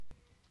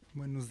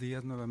Buenos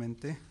días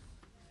nuevamente.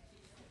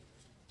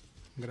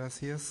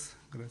 Gracias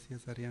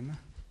Ariana.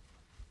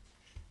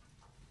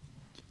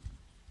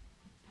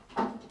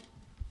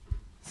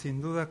 Sin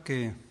duda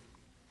que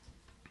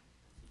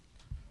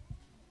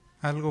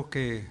algo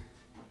que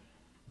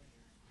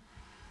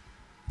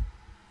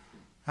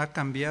ha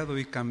cambiado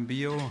y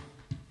cambió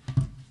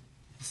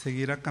y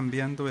seguirá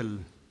cambiando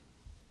el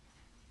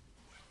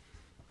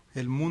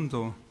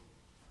mundo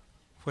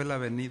fue la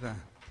venida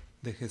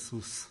de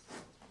Jesús,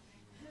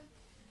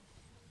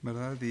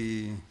 ¿verdad?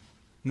 Y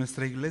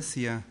nuestra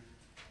iglesia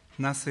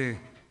nace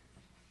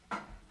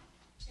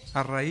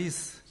a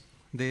raíz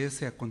de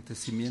ese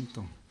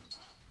acontecimiento.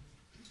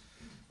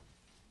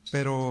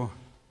 Pero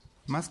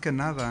más que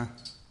nada,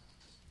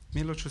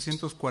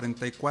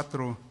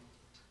 1844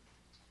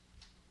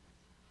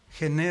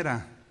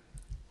 genera,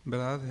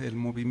 ¿verdad?, el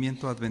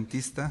movimiento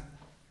adventista,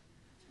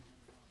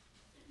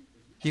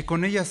 y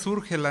con ella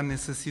surge la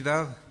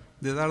necesidad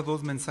de dar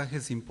dos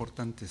mensajes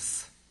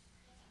importantes.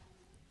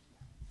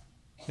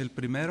 El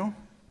primero,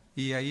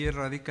 y ahí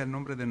radica el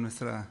nombre de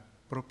nuestra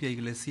propia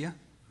iglesia,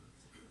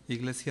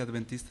 Iglesia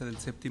Adventista del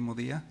Séptimo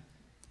Día.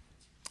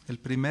 El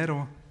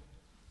primero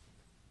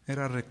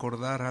era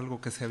recordar algo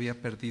que se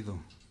había perdido.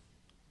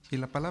 Y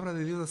la palabra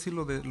de Dios así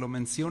lo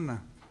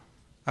menciona: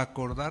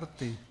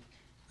 acordarte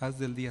haz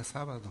del día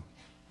sábado.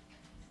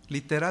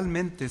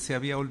 Literalmente se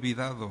había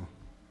olvidado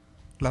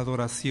la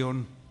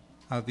adoración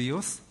a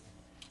Dios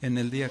en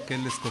el día que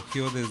Él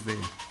escogió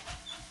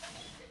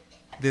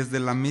desde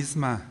la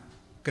misma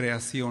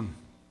creación.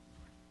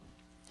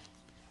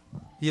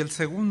 Y el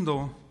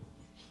segundo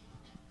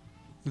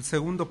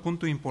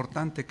punto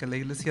importante que la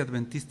Iglesia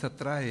Adventista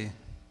trae,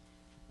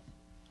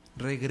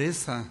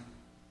 regresa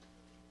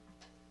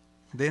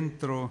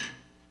dentro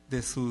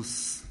de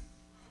sus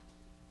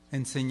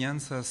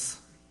enseñanzas.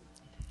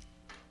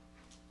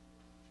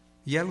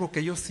 Y algo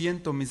que yo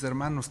siento, mis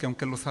hermanos, que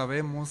aunque lo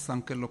sabemos,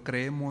 aunque lo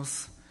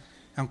creemos,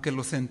 aunque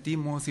lo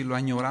sentimos y lo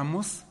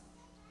añoramos,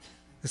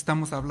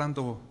 estamos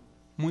hablando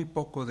muy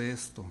poco de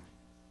esto.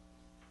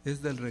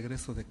 Es del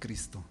regreso de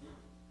Cristo.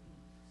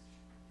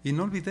 Y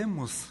no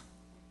olvidemos,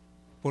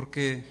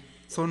 porque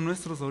son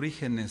nuestros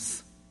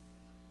orígenes,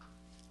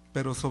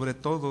 pero sobre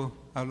todo,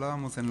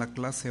 hablábamos en la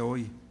clase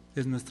hoy,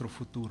 es nuestro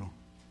futuro.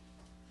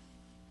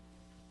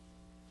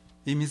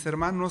 Y mis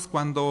hermanos,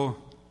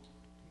 cuando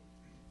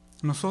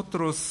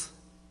nosotros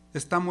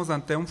estamos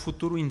ante un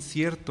futuro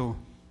incierto,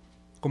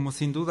 como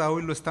sin duda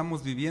hoy lo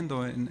estamos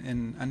viviendo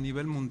a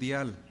nivel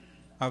mundial,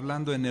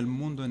 hablando en el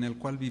mundo en el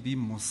cual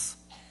vivimos,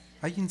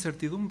 hay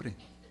incertidumbre.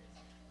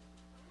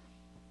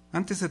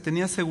 Antes se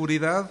tenía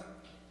seguridad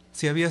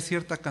si había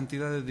cierta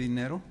cantidad de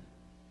dinero.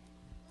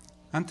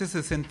 Antes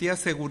se sentía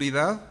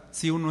seguridad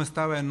si uno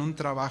estaba en un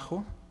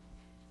trabajo.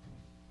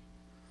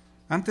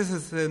 Antes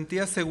se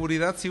sentía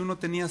seguridad si uno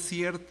tenía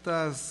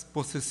ciertas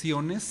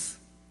posesiones.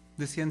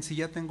 Decían, si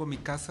ya tengo mi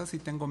casa, si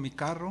tengo mi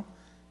carro,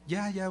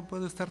 ya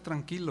puedo estar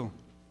tranquilo.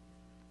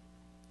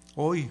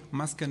 Hoy,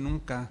 más que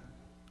nunca,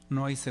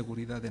 no hay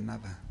seguridad de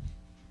nada.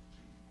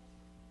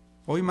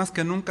 Hoy más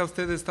que nunca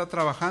usted está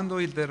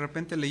trabajando y de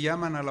repente le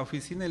llaman a la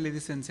oficina y le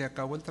dicen, se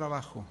acabó el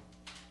trabajo.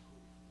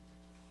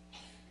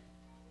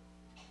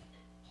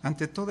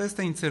 Ante toda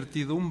esta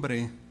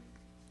incertidumbre,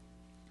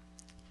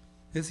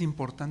 es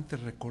importante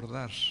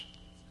recordar,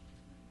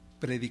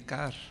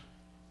 predicar,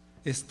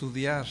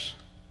 estudiar,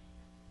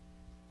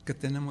 que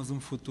tenemos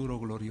un futuro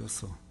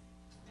glorioso.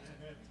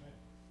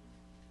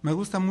 Me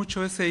gusta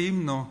mucho ese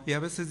himno, y a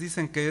veces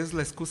dicen que es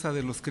la excusa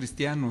de los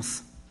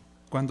cristianos,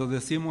 cuando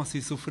decimos,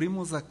 si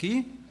sufrimos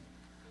aquí,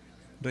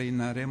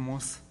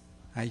 reinaremos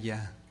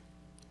allá.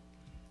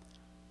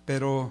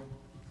 Pero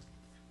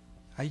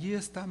allí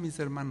está, mis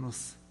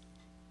hermanos,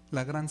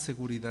 la gran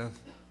seguridad.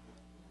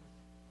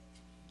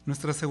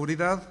 Nuestra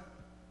seguridad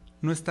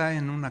no está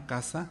en una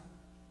casa,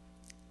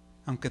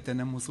 aunque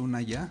tenemos una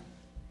allá.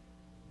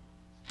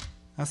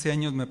 Hace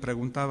años me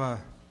preguntaba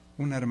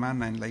una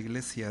hermana en la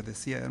iglesia,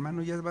 decía,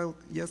 hermano,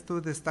 ¿ya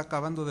usted está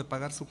acabando de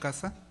pagar su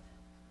casa?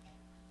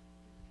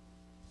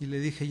 Y le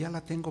dije, ya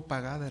la tengo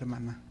pagada,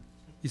 hermana.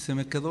 Y se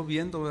me quedó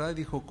viendo, ¿verdad? Y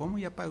dijo, ¿cómo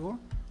ya pagó?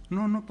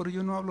 No, pero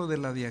yo no hablo de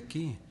la de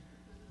aquí.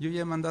 Yo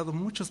ya he mandado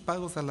muchos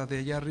pagos a la de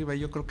allá arriba y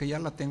yo creo que ya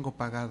la tengo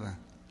pagada.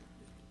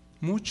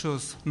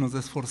 Muchos nos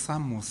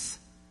esforzamos.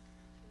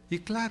 Y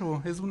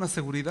claro, es una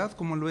seguridad,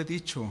 como lo he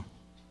dicho.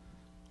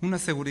 Una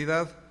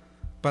seguridad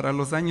para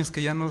los años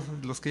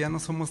los que ya no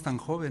somos tan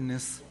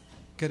jóvenes.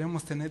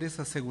 Queremos tener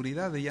esa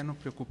seguridad de ya no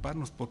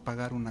preocuparnos por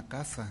pagar una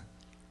casa.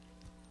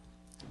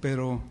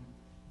 Pero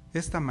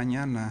esta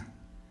mañana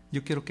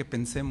yo quiero que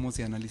pensemos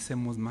y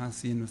analicemos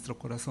más y en nuestro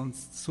corazón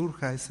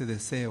surja ese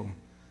deseo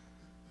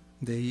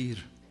de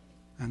ir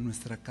a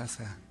nuestra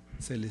casa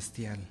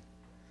celestial.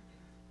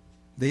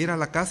 De ir a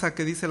la casa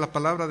que dice la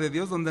palabra de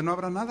Dios, donde no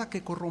habrá nada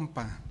que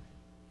corrompa,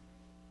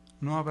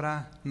 no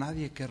habrá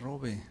nadie que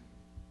robe,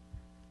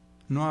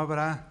 no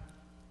habrá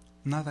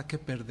nada que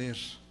perder,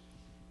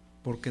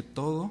 porque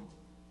todo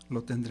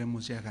lo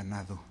tendremos ya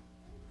ganado.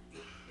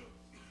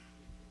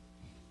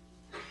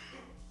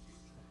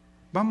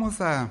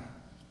 Vamos a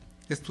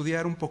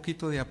estudiar un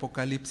poquito de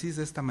Apocalipsis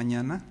esta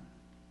mañana.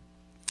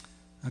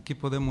 Aquí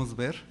podemos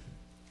ver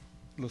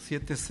los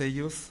 7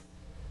 sellos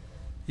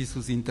y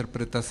sus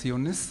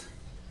interpretaciones.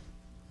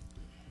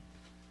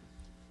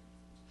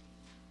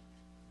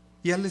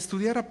 Y al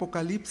estudiar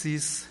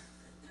Apocalipsis,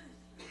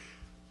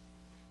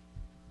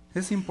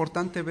 es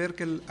importante ver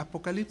que el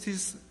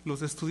Apocalipsis,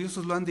 los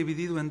estudiosos lo han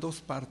dividido en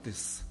 2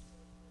 partes.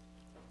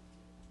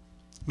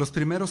 Los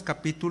primeros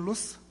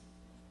capítulos,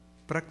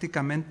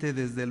 prácticamente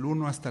desde el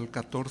 1 hasta el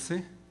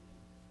 14,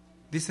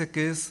 dice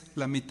que es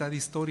la mitad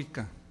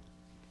histórica.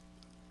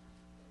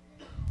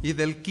 Y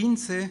del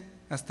 15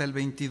 hasta el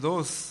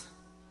 22,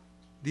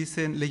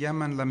 le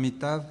llaman la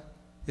mitad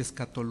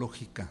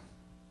escatológica.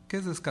 ¿Qué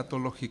es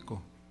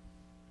escatológico?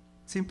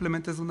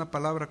 Simplemente es una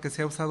palabra que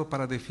se ha usado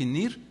para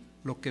definir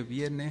lo que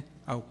viene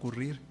a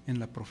ocurrir en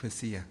la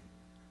profecía.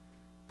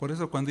 Por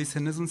eso cuando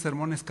dicen es un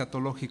sermón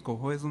escatológico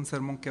o es un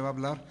sermón que va a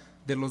hablar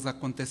de los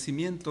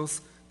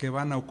acontecimientos que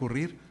van a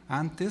ocurrir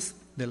antes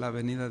de la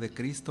venida de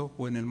Cristo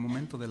o en el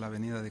momento de la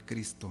venida de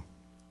Cristo.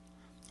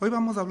 Hoy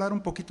vamos a hablar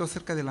un poquito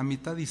acerca de la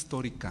mitad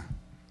histórica,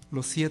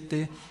 los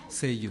 7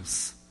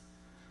 sellos.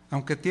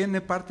 Aunque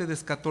tiene parte de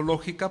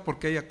escatológica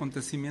porque hay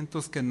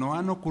acontecimientos que no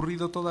han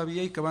ocurrido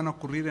todavía y que van a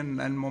ocurrir en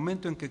el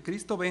momento en que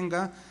Cristo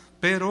venga,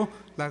 pero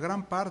la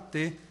gran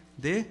parte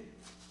de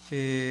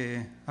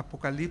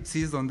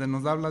Apocalipsis, donde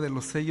nos habla de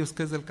los sellos,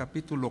 que es del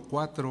capítulo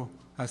 4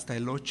 hasta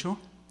el 8,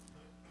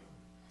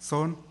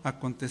 son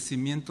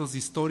acontecimientos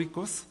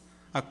históricos,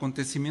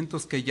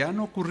 acontecimientos que ya han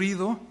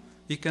ocurrido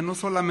y que no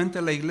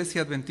solamente la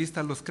Iglesia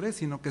Adventista los cree,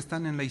 sino que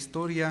están en la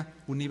historia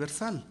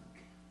universal,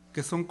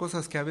 que son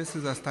cosas que a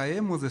veces hasta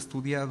hemos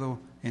estudiado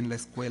en la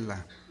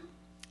escuela.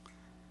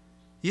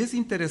 Y es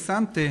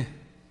interesante,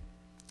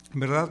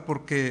 ¿verdad?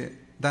 Porque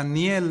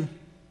Daniel,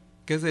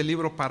 que es el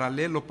libro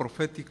paralelo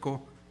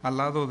profético al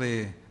lado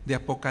de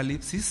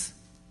Apocalipsis,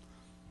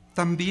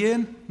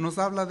 también nos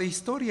habla de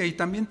historia y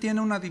también tiene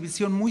una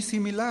división muy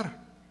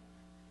similar,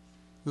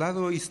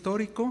 lado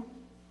histórico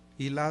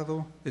y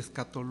lado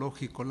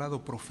escatológico,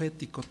 lado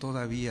profético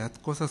todavía,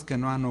 cosas que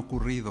no han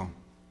ocurrido.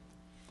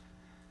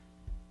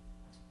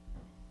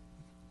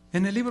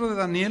 En el libro de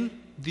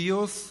Daniel,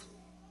 Dios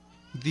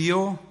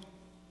dio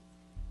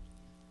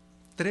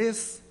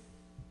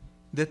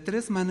de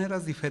tres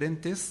maneras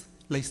diferentes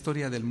la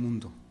historia del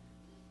mundo.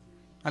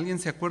 ¿Alguien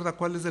se acuerda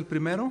cuál es el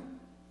primero?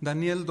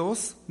 Daniel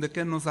 2, ¿de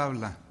qué nos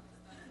habla?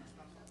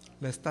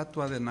 La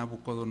estatua de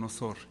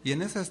Nabucodonosor. Y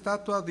en esa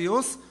estatua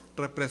Dios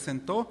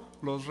representó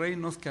los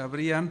reinos que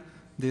habrían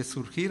de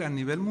surgir a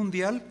nivel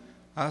mundial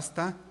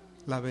hasta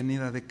la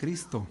venida de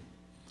Cristo.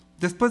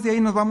 Después de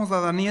ahí nos vamos a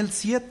Daniel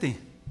 7.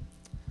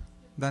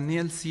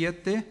 Daniel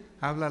 7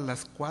 habla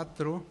las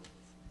 4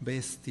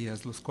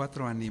 bestias, los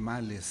 4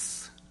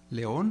 animales: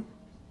 león,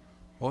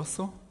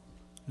 oso,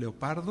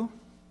 leopardo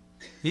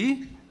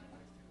y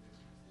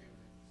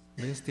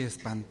bestia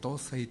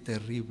espantosa y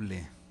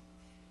terrible,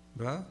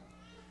 ¿verdad?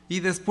 Y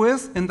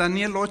después en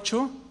Daniel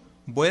 8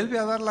 vuelve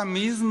a dar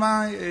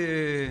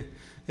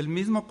el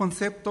mismo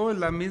concepto,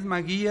 la misma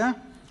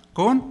guía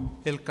con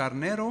el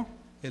carnero,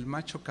 el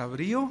macho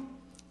cabrío,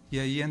 y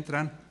ahí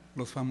entran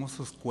los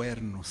famosos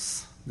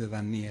cuernos de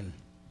Daniel.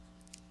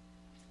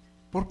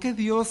 ¿Por qué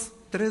Dios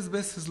 3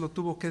 veces lo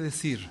tuvo que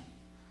decir?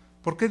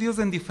 ¿Por qué Dios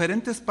en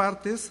diferentes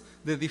partes,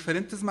 de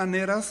diferentes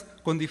maneras,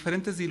 con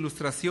diferentes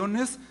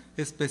ilustraciones,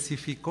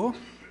 especificó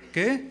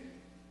qué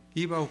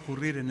iba a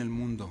ocurrir en el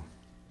mundo?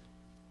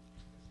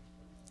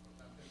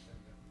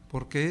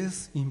 Porque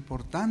es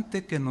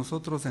importante que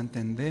nosotros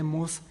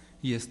entendemos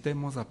y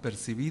estemos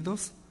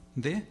apercibidos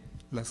de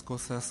las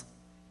cosas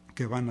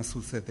que van a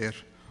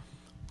suceder.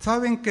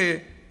 ¿Saben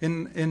que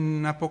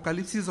en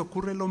Apocalipsis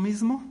ocurre lo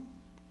mismo?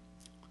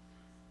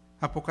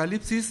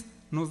 Apocalipsis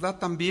nos da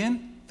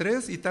también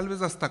 3 y tal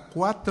vez hasta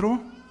 4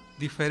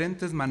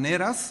 diferentes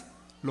maneras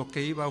lo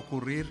que iba a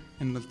ocurrir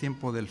en el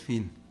tiempo del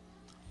fin.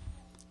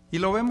 Y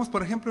lo vemos,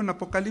 por ejemplo, en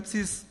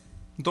Apocalipsis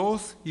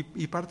 2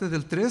 y parte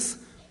del 3,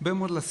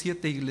 vemos las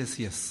 7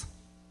 iglesias.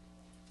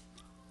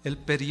 El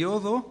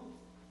periodo,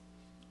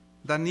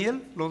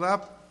 Daniel lo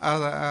da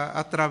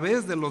a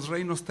través de los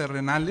reinos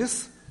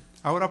terrenales.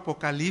 Ahora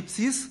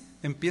Apocalipsis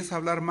empieza a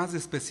hablar más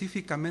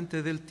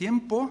específicamente del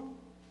tiempo,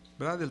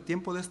 ¿verdad? Del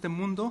tiempo de este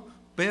mundo,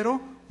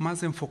 pero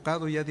más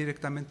enfocado ya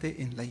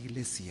directamente en la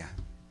iglesia.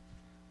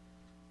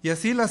 Y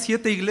así las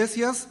 7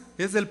 iglesias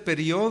es el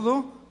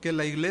periodo que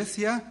la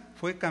iglesia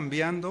fue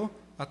cambiando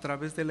a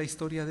través de la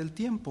historia del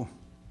tiempo.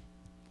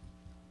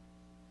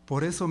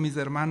 Por eso, mis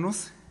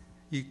hermanos,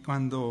 y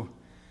cuando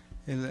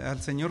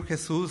al Señor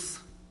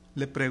Jesús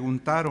le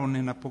preguntaron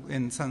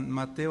en San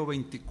Mateo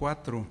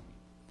 24,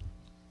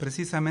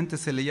 precisamente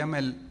se le llama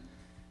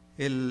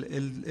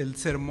el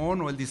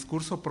sermón o el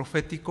discurso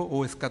profético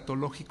o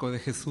escatológico de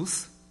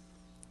Jesús,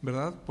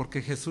 ¿verdad?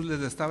 Porque Jesús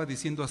les estaba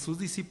diciendo a sus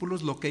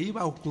discípulos lo que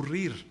iba a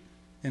ocurrir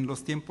en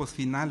los tiempos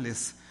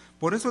finales.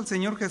 Por eso el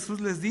Señor Jesús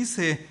les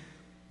dice: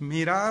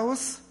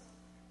 miraos,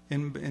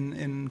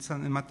 en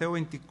Mateo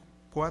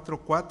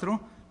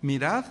 24:4,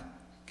 mirad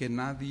que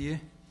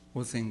nadie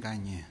os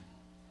engañe.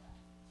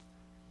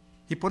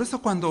 Y por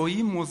eso cuando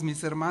oímos,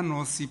 mis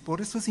hermanos, y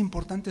por eso es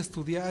importante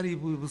estudiar y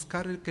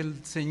buscar que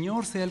el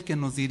Señor sea el que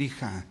nos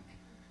dirija,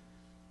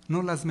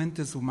 no las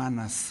mentes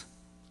humanas.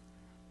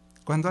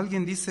 Cuando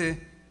alguien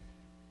dice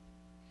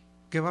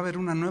que va a haber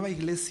una nueva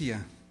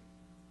iglesia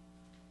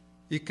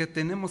y que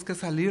tenemos que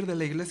salir de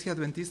la iglesia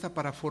adventista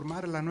para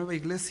formar la nueva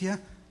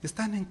iglesia,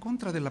 están en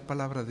contra de la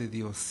palabra de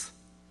Dios.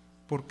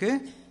 ¿Por qué?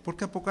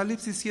 Porque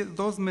Apocalipsis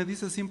 2 me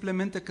dice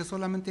simplemente que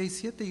solamente hay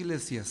 7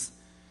 iglesias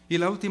y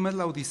la última es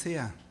la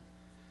Odisea.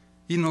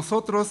 Y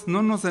nosotros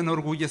no nos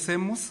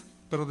enorgullecemos,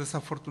 pero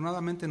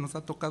desafortunadamente nos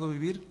ha tocado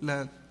vivir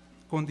la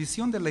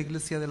condición de la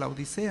iglesia de la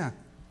Odisea,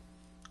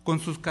 con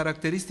sus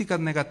características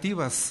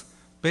negativas,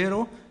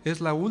 pero es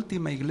la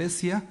última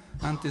iglesia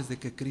antes de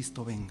que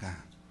Cristo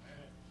venga.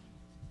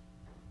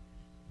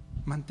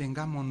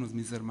 Mantengámonos,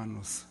 mis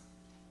hermanos,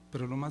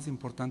 pero lo más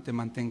importante,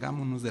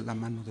 mantengámonos de la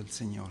mano del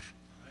Señor.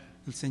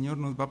 El Señor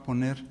nos va a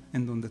poner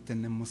en donde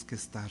tenemos que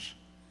estar.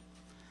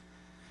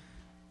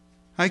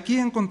 Aquí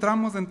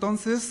encontramos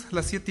entonces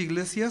las 7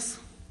 iglesias,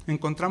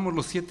 encontramos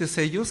los 7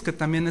 sellos, que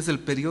también es el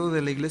periodo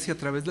de la iglesia a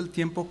través del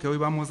tiempo que hoy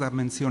vamos a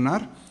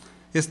mencionar.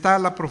 Está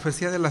la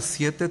profecía de las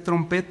 7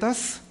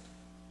 trompetas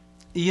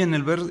y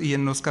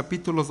en los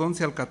capítulos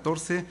 11 al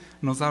 14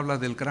 nos habla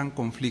del gran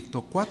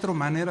conflicto. 4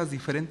 maneras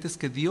diferentes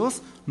que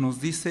Dios nos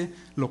dice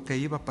lo que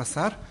iba a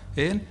pasar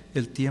en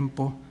el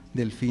tiempo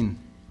del fin.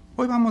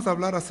 Hoy vamos a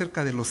hablar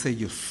acerca de los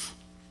sellos.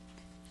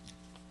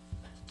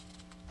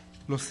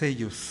 Los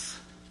sellos.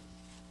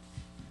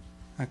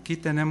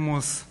 Aquí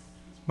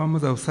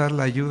vamos a usar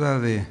la ayuda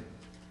de, a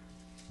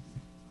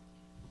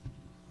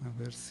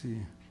ver si,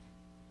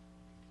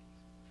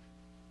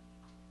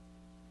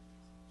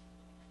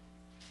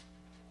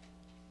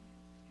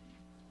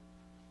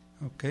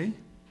 ok,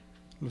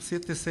 los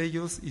 7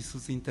 sellos y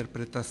sus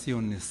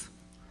interpretaciones.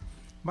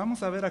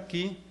 Vamos a ver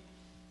aquí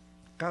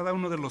cada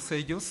uno de los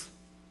sellos,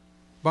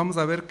 vamos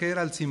a ver qué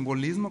era el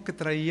simbolismo que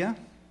traía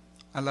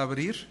al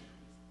abrir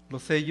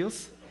los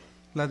sellos,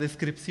 la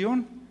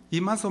descripción y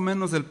más o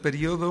menos el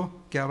periodo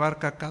que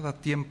abarca cada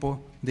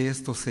tiempo de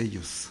estos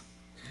sellos.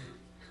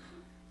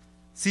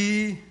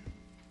 Si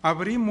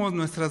abrimos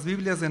nuestras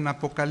Biblias en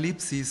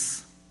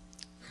Apocalipsis,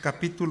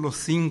 capítulo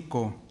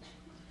 5,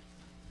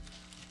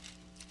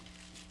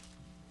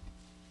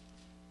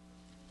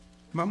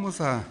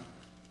 vamos a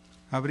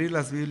abrir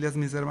las Biblias,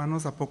 mis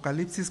hermanos.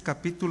 Apocalipsis,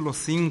 capítulo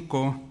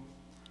 5,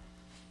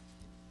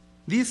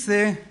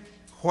 dice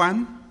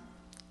Juan,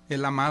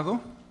 el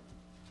amado,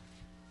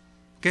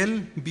 que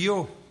él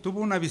tuvo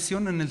una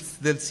visión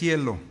del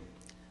cielo.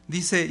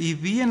 Dice, y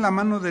vi en la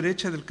mano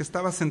derecha del que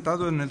estaba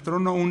sentado en el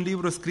trono un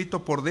libro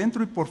escrito por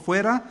dentro y por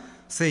fuera,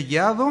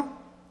 sellado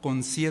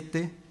con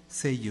 7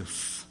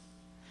 sellos.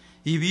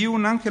 Y vi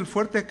un ángel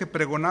fuerte que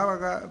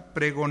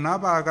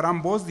pregonaba a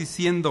gran voz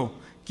diciendo,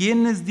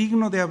 ¿quién es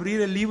digno de abrir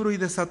el libro y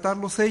desatar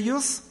los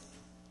sellos?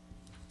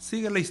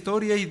 Sigue la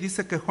historia y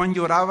dice que Juan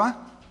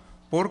lloraba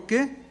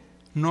porque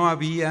no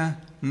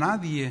había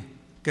nadie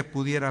que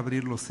pudiera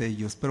abrir los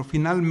sellos. Pero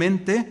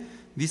finalmente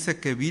dice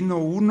que vino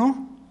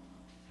uno,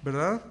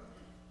 ¿verdad?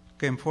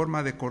 Que en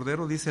forma de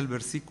cordero, dice el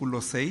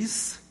versículo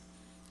 6,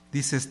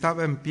 dice,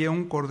 estaba en pie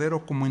un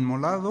cordero como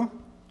inmolado,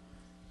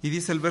 y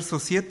dice el verso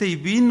 7, y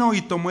vino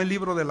y tomó el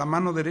libro de la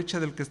mano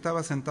derecha del que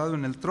estaba sentado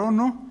en el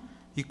trono,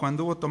 y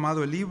cuando hubo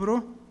tomado el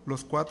libro,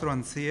 los 4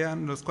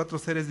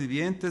 seres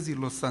vivientes y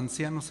los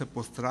ancianos se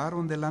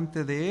postraron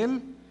delante de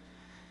él,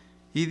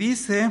 y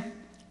dice,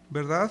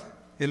 ¿verdad?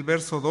 El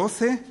verso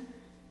 12,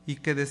 y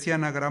que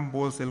decían a gran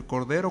voz, el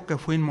cordero que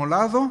fue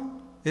inmolado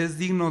es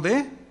digno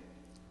de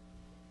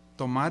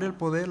tomar el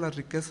poder, la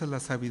riqueza, la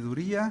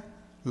sabiduría,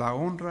 la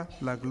honra,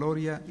 la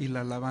gloria y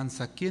la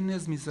alabanza. ¿Quién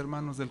es, mis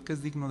hermanos, el que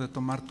es digno de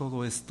tomar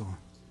todo esto?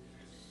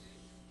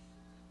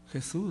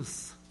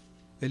 Jesús.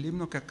 El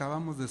himno que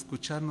acabamos de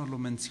escuchar nos lo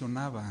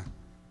mencionaba.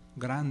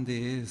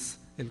 Grande es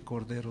el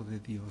Cordero de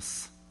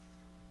Dios,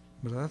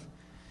 ¿verdad?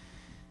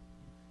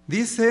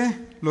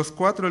 Dice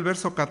el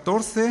verso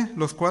 14,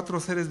 los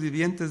 4 seres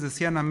vivientes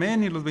decían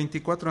amén, y los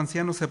 24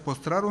 ancianos se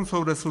postraron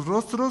sobre sus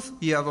rostros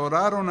y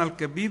adoraron al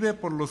que vive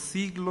por los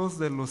siglos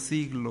de los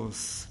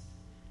siglos.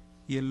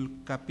 Y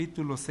el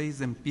capítulo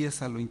 6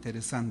 empieza lo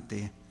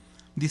interesante.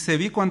 Dice,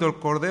 vi cuando el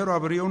Cordero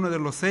abrió uno de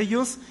los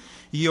sellos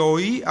y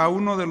oí a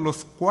uno de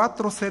los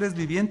 4 seres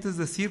vivientes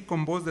decir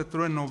con voz de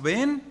trueno,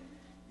 ven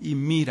y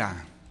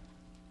mira.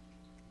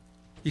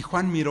 Y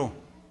Juan miró,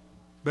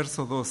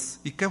 verso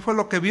 2. ¿Y qué fue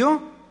lo que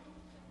vio?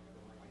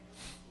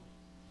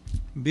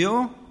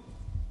 Vio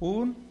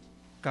un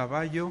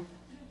caballo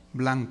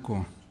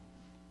blanco.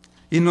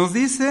 Y nos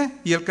dice,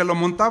 y el que lo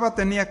montaba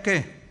tenía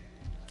 ¿qué?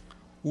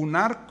 Un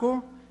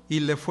arco,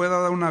 y le fue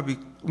dada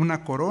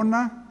una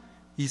corona,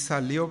 y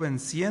salió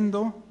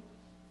venciendo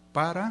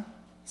para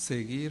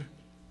seguir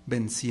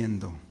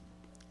venciendo.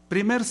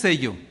 Primer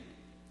sello,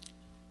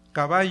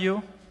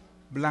 caballo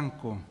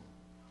blanco.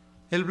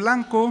 El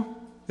blanco,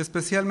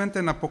 especialmente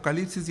en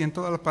Apocalipsis y en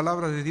toda la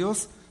palabra de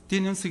Dios,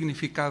 tiene un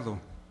significado,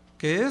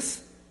 que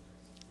es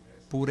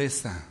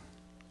pureza.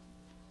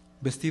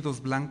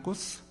 Vestidos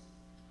blancos,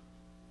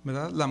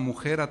 ¿verdad? La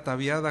mujer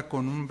ataviada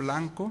con un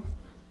blanco.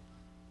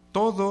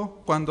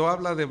 Todo, cuando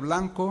habla de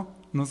blanco,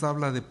 nos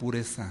habla de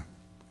pureza.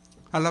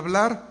 Al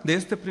hablar de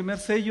este primer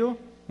sello,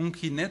 un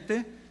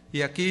jinete,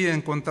 y aquí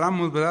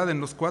encontramos, ¿verdad?, en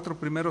los 4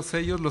 primeros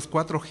sellos, los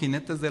 4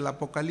 jinetes del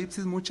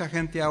Apocalipsis. Mucha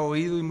gente ha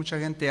oído y mucha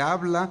gente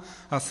habla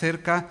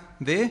acerca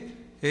de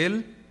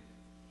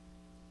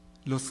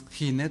los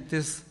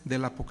jinetes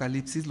del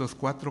Apocalipsis, los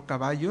 4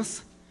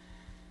 caballos.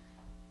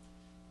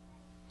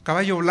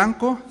 Caballo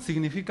blanco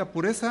significa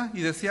pureza,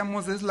 y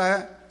decíamos, es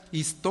la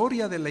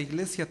historia de la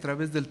iglesia a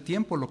través del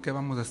tiempo lo que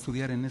vamos a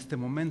estudiar en este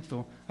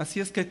momento. Así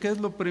es que, ¿qué es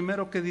lo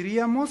primero que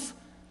diríamos?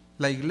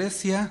 La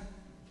iglesia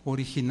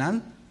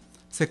original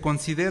se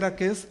considera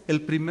que es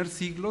el primer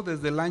siglo,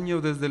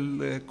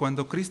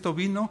 cuando Cristo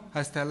vino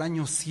hasta el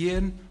año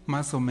 100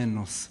 más o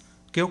menos.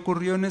 ¿Qué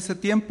ocurrió en ese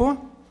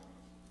tiempo?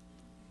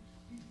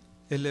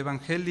 El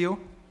evangelio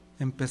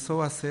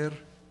empezó a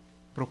ser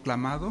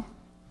proclamado.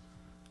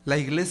 La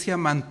iglesia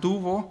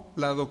mantuvo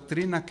la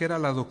doctrina que era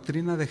la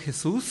doctrina de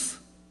Jesús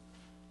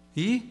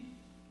y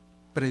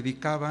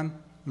predicaban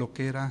lo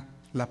que era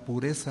la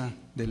pureza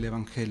del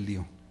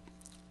evangelio,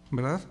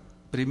 ¿verdad?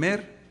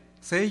 Primer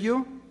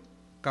sello,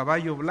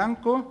 caballo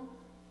blanco,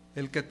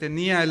 el que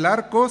tenía el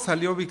arco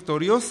salió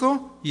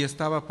victorioso y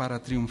estaba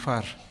para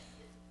triunfar.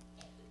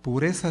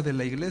 Pureza de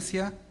la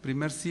iglesia,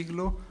 primer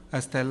siglo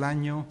hasta el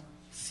año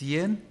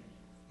 100,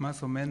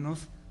 más o menos,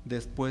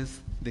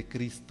 después de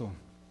Cristo.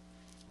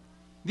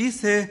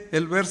 Dice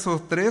el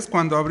verso 3,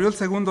 cuando abrió el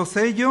segundo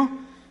sello,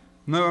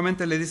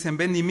 nuevamente le dicen,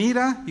 ven y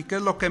mira. ¿Y qué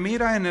es lo que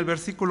mira? En el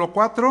versículo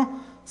 4,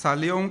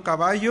 salió un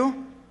caballo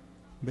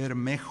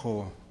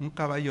bermejo, un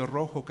caballo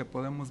rojo que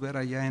podemos ver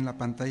allá en la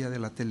pantalla de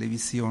la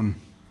televisión,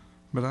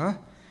 ¿verdad?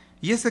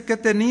 ¿Y ese qué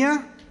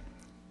tenía?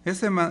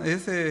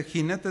 Ese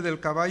jinete del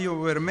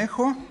caballo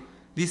bermejo,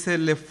 dice,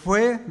 le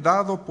fue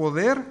dado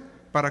poder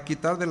para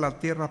quitar de la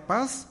tierra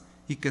paz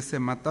y que se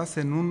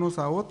matasen unos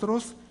a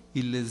otros,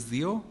 y les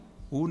dio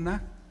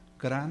una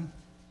gran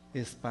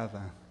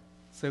espada.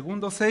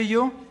 Segundo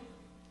sello,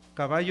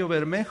 caballo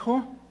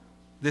bermejo,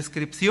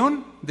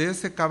 descripción de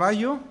ese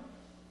caballo,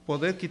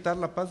 poder quitar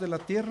la paz de la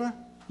tierra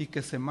y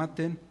que se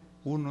maten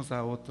unos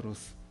a otros.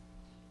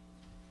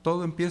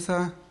 Todo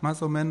empieza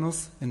más o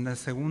menos en el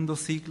segundo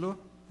siglo,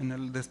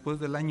 después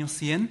del año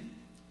 100.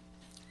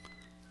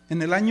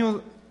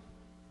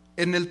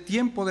 En el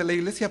tiempo de la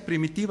iglesia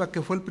primitiva,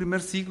 que fue el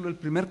primer siglo, el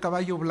primer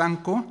caballo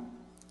blanco,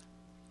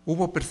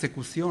 hubo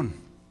persecución.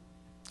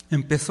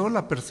 Empezó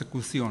la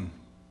persecución,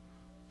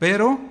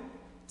 pero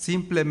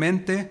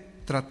simplemente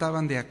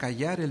trataban de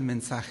acallar el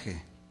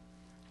mensaje.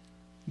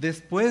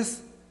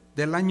 Después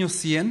del año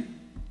 100,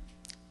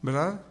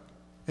 ¿verdad?,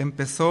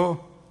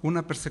 empezó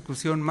una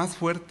persecución más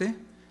fuerte.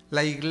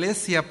 La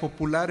iglesia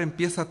popular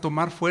empieza a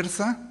tomar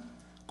fuerza.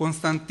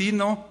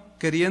 Constantino,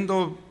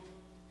 queriendo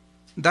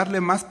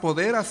darle más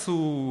poder a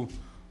su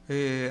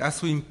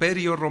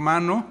imperio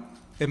romano,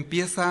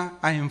 empieza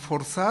a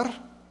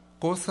enforzar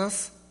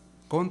cosas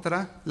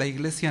contra la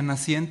iglesia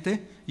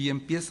naciente y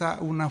empieza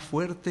una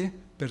fuerte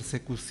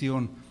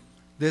persecución.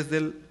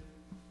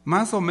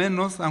 Más o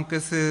menos,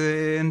 aunque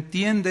se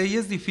entiende y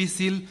es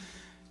difícil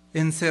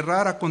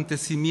encerrar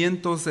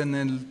acontecimientos en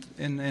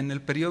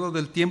el periodo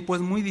del tiempo,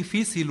 es muy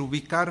difícil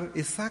ubicar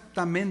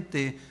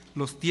exactamente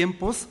los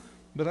tiempos,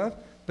 ¿verdad?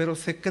 Pero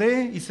se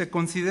cree y se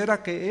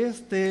considera que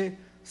este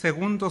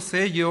segundo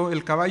sello,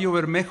 el caballo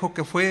bermejo,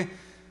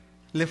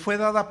 le fue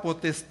dada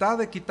potestad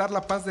de quitar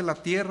la paz de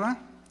la tierra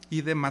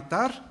y de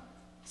matar,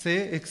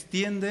 se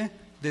extiende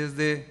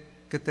desde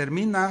que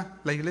termina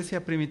la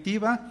iglesia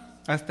primitiva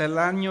hasta el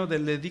año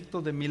del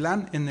Edicto de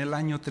Milán, en el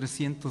año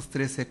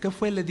 313. ¿Qué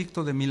fue el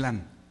Edicto de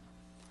Milán?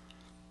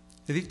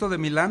 El Edicto de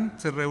Milán,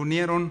 se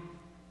reunieron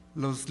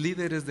los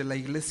líderes de la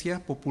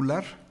iglesia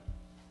popular.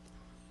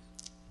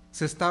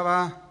 Se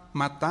estaba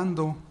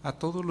matando a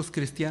todos los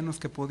cristianos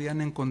que podían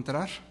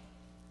encontrar,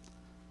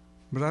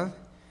 ¿verdad?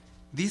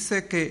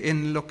 Dice que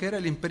en lo que era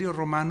el Imperio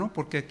Romano,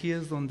 porque aquí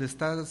es donde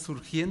está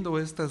surgiendo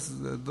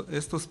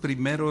estos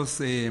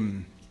primeros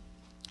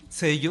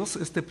sellos,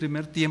 este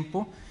primer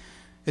tiempo,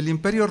 el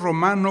Imperio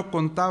Romano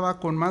contaba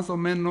con más o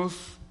menos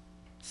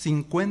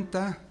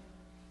 50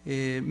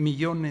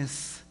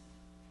 millones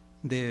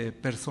de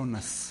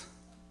personas.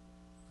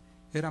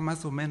 Era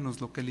más o menos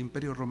lo que el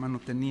Imperio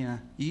Romano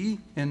tenía, y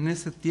en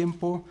ese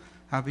tiempo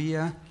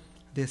había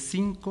de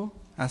 5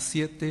 a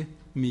 7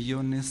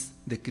 millones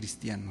de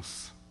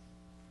cristianos.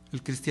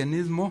 El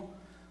cristianismo,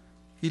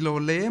 y lo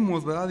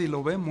leemos, ¿verdad?, y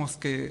lo vemos,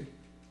 que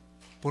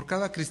por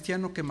cada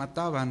cristiano que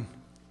mataban,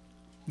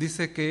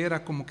 dice que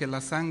era como que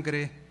la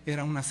sangre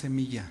era una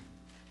semilla,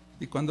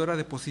 y cuando era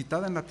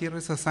depositada en la tierra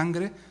esa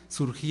sangre,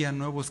 surgían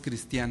nuevos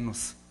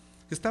cristianos.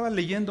 Estaba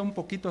leyendo un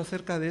poquito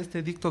acerca de este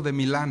Edicto de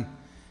Milán,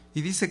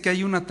 y dice que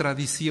hay una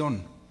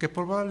tradición, que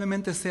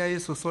probablemente sea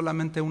eso,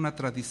 solamente una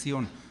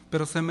tradición,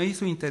 pero se me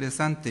hizo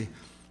interesante.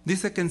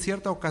 Dice que en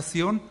cierta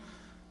ocasión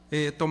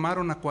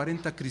tomaron a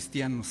 40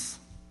 cristianos.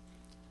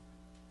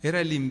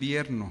 Era el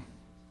invierno.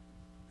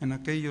 En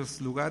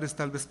aquellos lugares,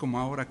 tal vez como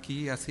ahora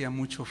aquí, hacía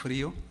mucho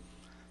frío.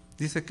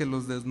 Dice que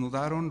los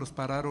desnudaron, los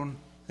pararon.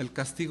 El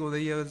castigo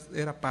de ellos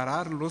era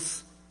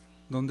pararlos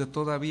donde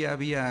todavía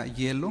había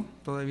hielo,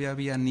 todavía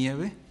había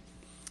nieve.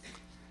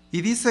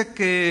 Y dice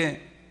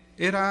que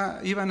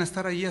iban a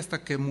estar allí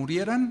hasta que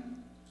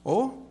murieran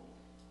o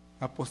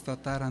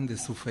apostataran de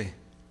su fe.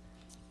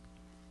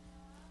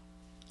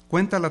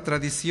 Cuenta la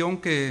tradición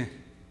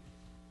que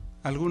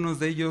algunos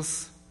de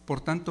ellos,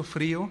 por tanto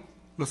frío,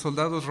 los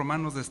soldados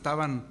romanos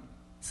estaban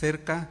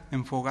cerca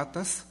en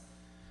fogatas,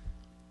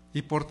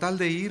 y por tal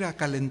de ir a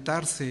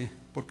calentarse,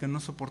 porque no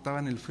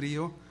soportaban el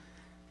frío,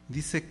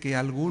 dice que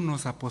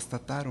algunos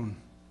apostataron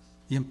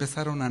y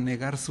empezaron a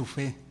negar su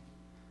fe.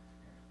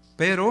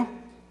 Pero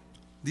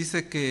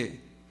dice que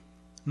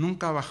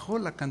nunca bajó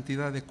la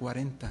cantidad de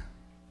 40.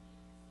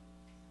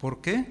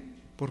 ¿Por qué?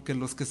 Porque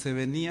los que se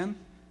venían,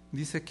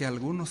 dice que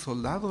algunos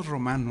soldados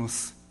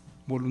romanos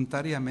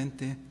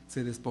voluntariamente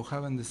se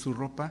despojaban de su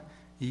ropa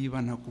y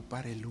iban a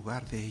ocupar el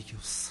lugar de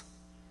ellos.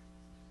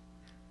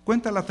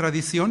 Cuenta la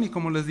tradición, y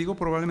como les digo,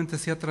 probablemente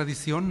sea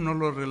tradición, no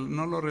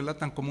lo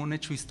relatan como un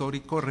hecho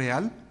histórico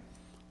real,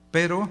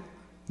 pero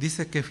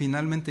dice que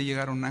finalmente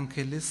llegaron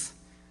ángeles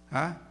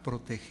a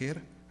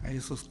proteger a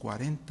esos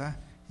 40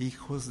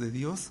 hijos de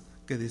Dios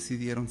que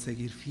decidieron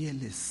seguir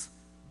fieles,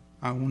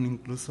 aún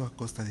incluso a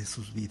costa de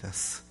sus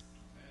vidas.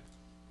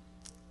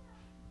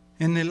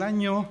 En el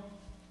año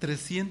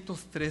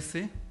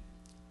 313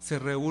 se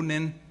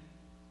reúnen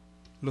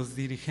los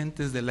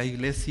dirigentes de la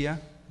iglesia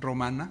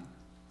romana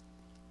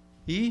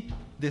y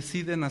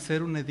deciden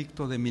hacer un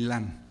edicto de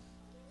Milán,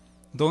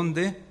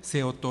 donde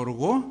se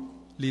otorgó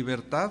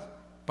libertad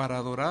para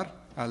adorar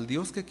al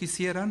Dios que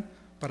quisieran,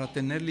 para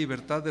tener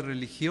libertad de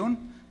religión,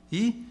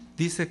 y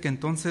dice que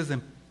entonces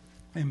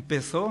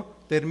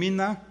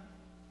termina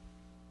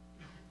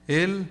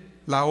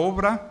la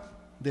obra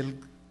del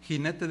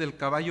jinete del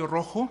caballo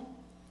rojo,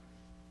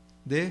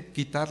 de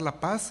quitar la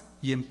paz,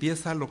 y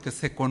empieza lo que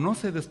se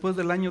conoce después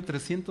del año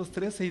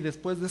 313 y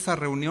después de esa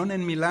reunión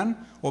en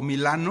Milán o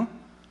Milano,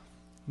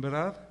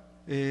 ¿verdad?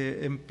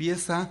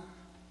 Empieza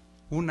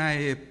una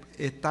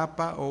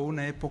etapa o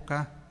una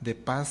época de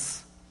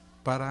paz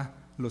para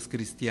los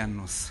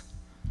cristianos.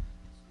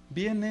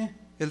 Viene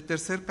el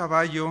tercer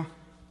caballo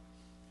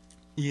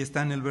y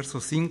está en el verso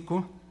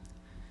 5.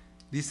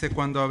 Dice: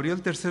 cuando abrió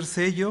el tercer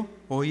sello,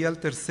 oí al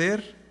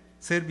tercer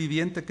ser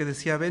viviente que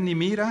decía: ven y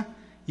mira.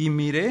 Y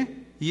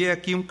miré, y he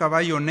aquí un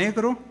caballo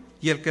negro,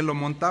 y el que lo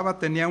montaba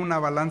tenía una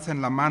balanza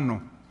en la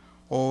mano.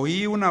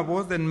 Oí una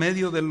voz de en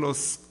medio de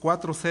los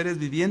 4 seres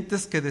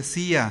vivientes que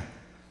decía: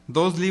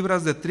 2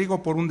 libras de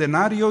trigo por 1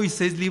 denario, y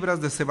 6 libras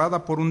de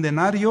cebada por 1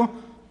 denario,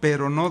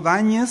 pero no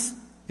dañes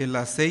el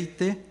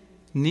aceite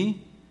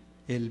ni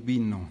el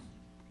vino.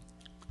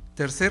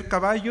 Tercer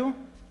caballo,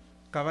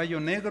 caballo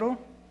negro.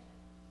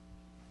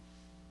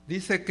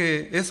 Dice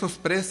que esos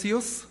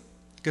precios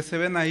que se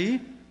ven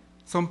ahí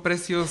son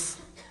precios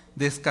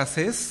de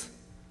escasez,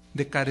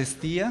 de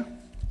carestía.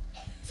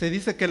 Se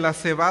dice que la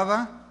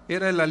cebada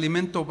era el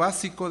alimento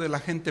básico de la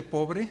gente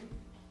pobre,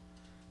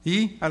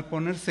 y al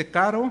ponerse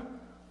caro,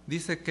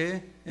 dice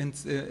que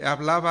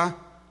hablaba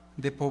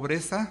de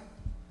pobreza,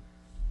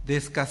 de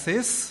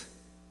escasez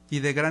y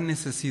de gran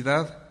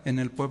necesidad en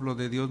el pueblo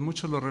de Dios.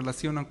 Muchos lo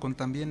relacionan con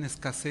también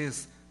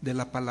escasez de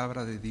la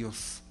palabra de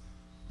Dios,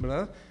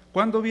 ¿verdad?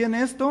 ¿Cuándo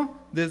viene esto?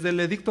 Desde el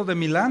edicto de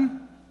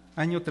Milán,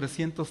 año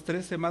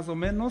 313 más o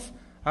menos,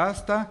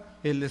 hasta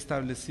el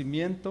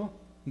establecimiento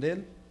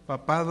del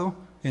papado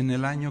en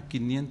el año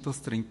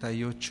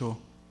 538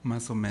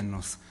 más o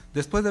menos.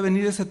 Después de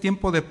venir ese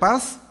tiempo de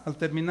paz, al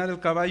terminar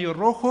el caballo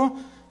rojo,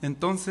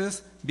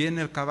 entonces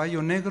viene el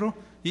caballo negro,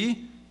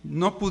 y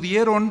no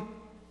pudieron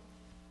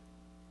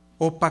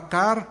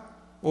opacar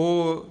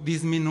o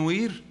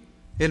disminuir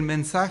el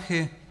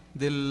mensaje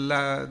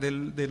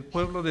del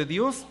pueblo de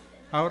Dios.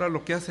 Ahora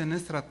lo que hacen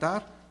es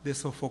tratar de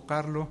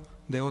sofocarlo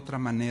de otra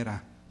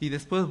manera. Y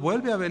después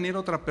vuelve a venir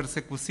otra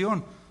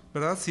persecución,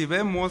 ¿verdad? Si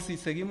vemos y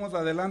seguimos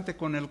adelante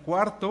con el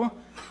cuarto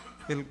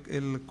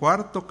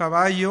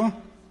caballo,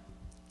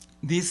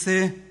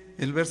 dice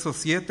el verso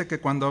 7 que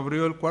cuando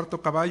abrió el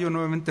cuarto caballo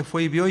nuevamente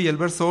fue y vio, y el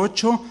verso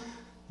 8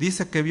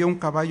 dice que vio un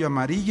caballo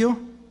amarillo,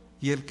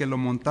 y el que lo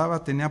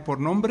montaba tenía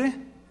por nombre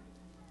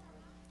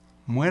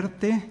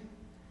Muerte,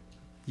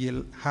 y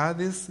el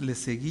Hades le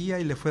seguía,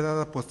 y le fue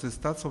dada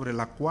potestad sobre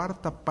la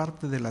 4ª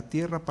parte de la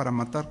tierra para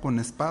matar con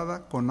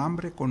espada, con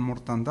hambre, con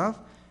mortandad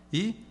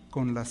y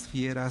con las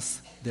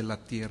fieras de la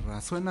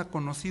tierra. ¿Suena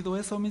conocido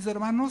eso, mis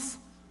hermanos?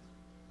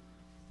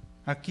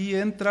 Aquí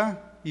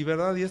entra, y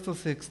verdad, y esto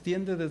se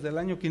extiende desde el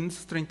año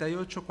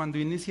 538, cuando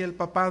inicia el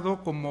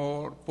papado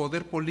como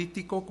poder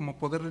político, como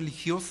poder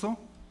religioso,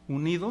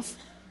 unidos,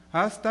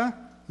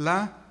 hasta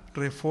la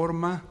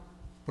Reforma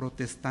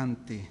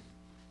Protestante.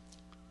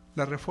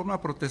 La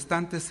Reforma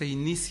Protestante se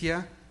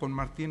inicia con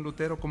Martín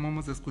Lutero, como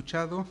hemos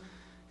escuchado,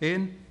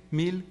 en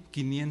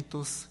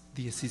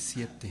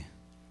 1517.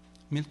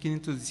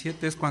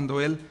 1517 es cuando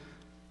él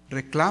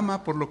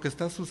reclama por lo que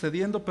está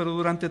sucediendo, pero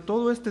durante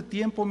todo este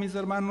tiempo, mis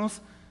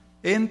hermanos,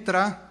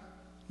 entra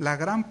la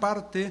gran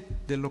parte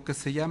de lo que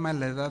se llama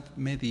la Edad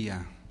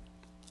Media,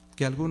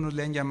 que algunos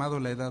le han llamado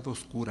la Edad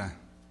Oscura.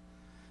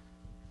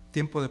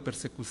 Tiempo de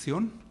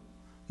persecución.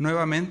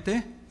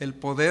 Nuevamente, el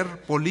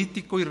poder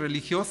político y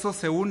religioso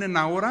se unen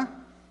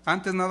ahora.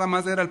 Antes nada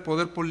más era el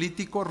poder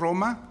político,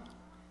 Roma,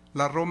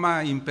 la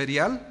Roma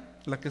imperial,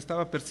 la que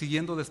estaba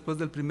persiguiendo después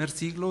del primer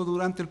siglo,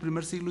 durante el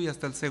primer siglo y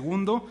hasta el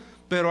segundo.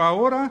 Pero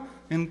ahora,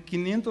 en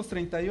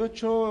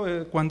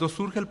 538, cuando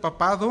surge el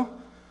papado,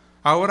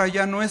 ahora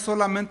ya no es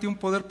solamente un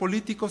poder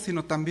político,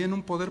 sino también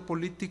un poder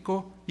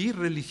político y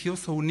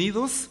religioso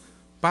unidos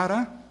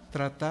para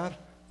tratar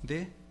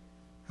de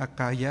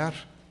acallar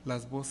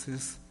las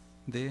voces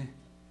de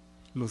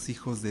los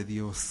hijos de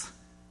Dios.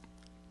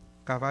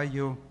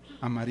 Caballo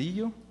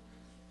amarillo,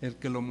 el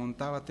que lo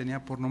montaba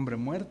tenía por nombre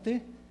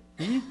muerte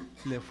y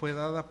le fue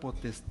dada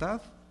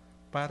potestad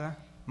para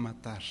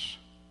matar.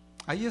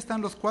 Ahí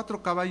están los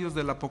 4 caballos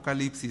del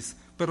Apocalipsis,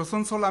 pero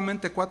son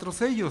solamente 4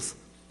 sellos.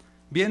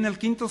 Viene el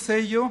 5º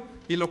sello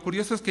y lo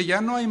curioso es que ya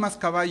no hay más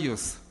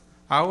caballos.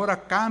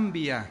 Ahora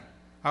cambia,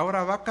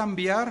 ahora va a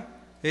cambiar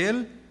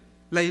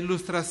la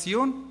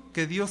ilustración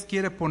que Dios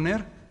quiere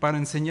poner para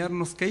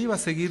enseñarnos qué iba a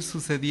seguir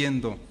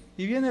sucediendo.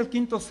 Y viene el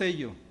 5º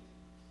sello.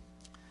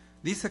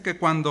 Dice que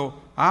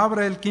cuando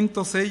abre el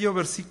 5º sello,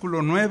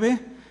 versículo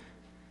 9,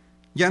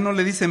 ya no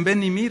le dicen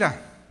ven y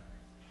mira.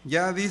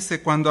 Ya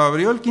dice, cuando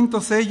abrió el 5º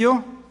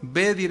sello,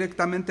 ve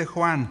directamente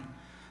Juan.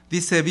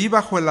 Dice, vi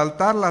bajo el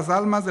altar las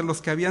almas de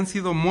los que habían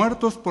sido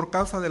muertos por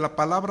causa de la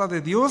palabra de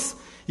Dios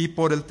y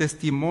por el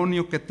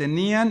testimonio que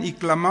tenían, y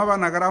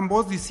clamaban a gran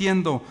voz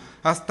diciendo,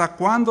 ¿hasta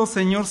cuándo,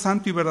 Señor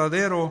santo y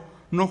verdadero,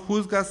 no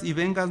juzgas y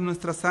vengas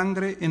nuestra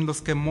sangre en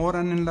los que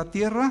moran en la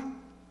tierra?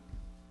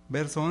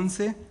 Verso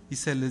 11, y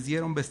se les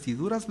dieron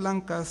vestiduras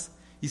blancas,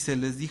 y se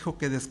les dijo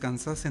que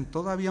descansasen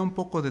todavía un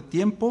poco de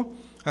tiempo,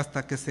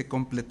 hasta que se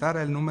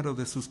completara el número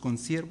de sus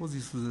consiervos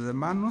y sus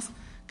hermanos,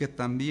 que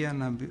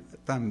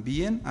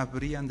también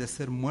habrían de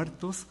ser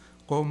muertos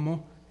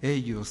como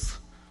ellos.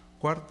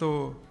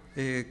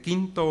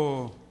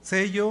 5º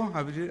sello,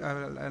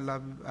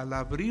 al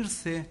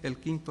abrirse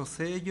el 5º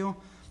sello,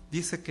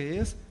 dice que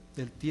es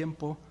el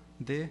tiempo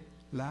de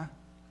la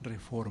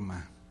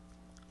Reforma.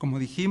 Como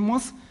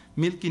dijimos,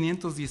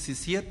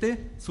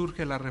 1517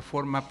 surge la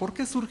Reforma. ¿Por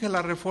qué surge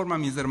la Reforma,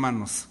 mis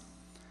hermanos?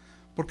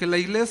 Porque la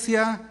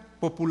Iglesia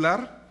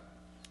popular,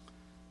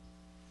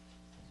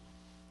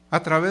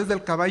 a través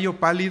del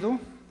caballo pálido,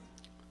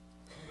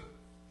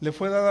 le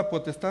fue dada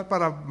potestad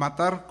para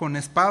matar con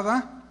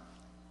espada,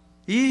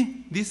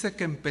 y dice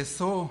que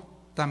empezó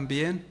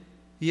también,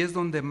 y es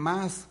donde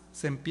más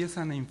se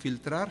empiezan a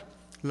infiltrar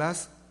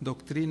las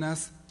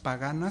doctrinas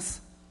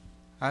paganas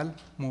al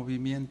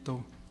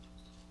movimiento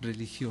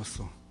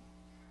religioso.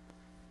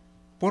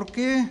 ¿Por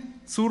qué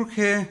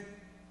surge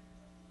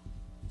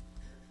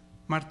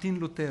Martín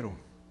Lutero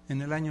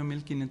en el año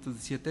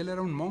 1517? Él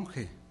era un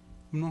monje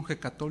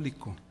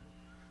católico,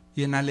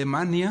 y en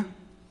Alemania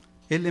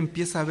él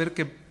empieza a ver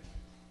que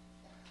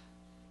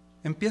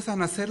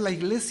empiezan a hacer la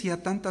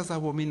iglesia tantas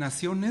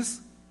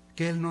abominaciones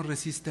que él no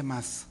resiste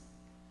más.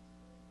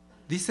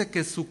 Dice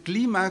que su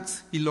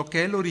clímax y lo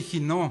que él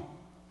originó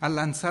al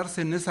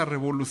lanzarse en esa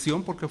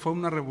revolución, porque fue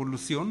una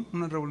revolución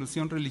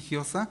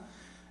religiosa,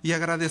 y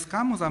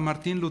agradezcamos a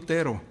Martín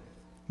Lutero,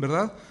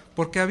 ¿verdad?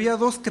 Porque había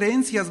 2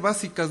 creencias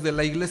básicas de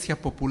la iglesia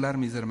popular,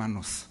 mis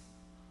hermanos.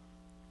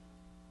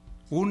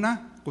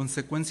 Una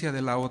consecuencia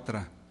de la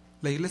otra.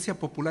 La iglesia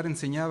popular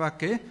enseñaba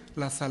que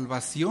la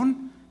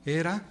salvación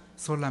era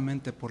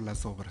solamente por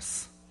las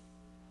obras.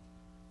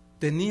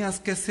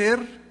 Tenías que ser,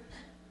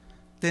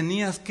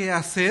 tenías que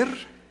hacer,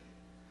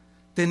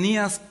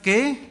 tenías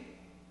que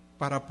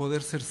para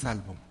poder ser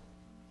salvo.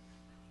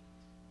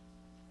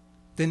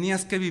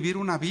 Tenías que vivir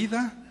una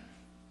vida,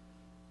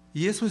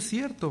 y eso es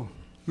cierto.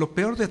 Lo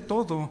peor de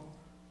todo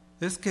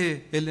es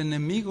que el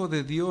enemigo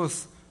de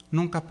Dios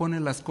nunca pone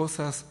las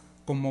cosas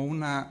como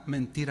una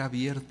mentira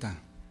abierta,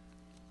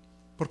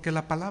 porque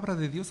la palabra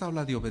de Dios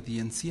habla de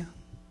obediencia,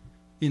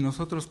 y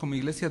nosotros como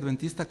Iglesia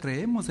Adventista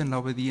creemos en la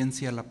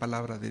obediencia a la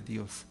palabra de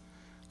Dios.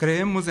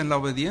 Creemos en la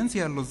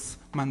obediencia a los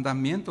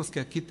mandamientos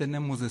que aquí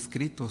tenemos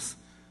escritos.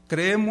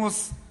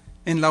 Creemos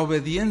en la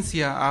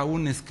obediencia a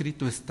un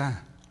escrito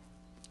está.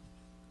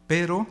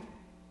 Pero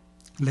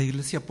la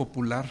iglesia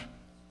popular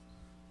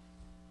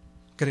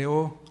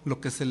creó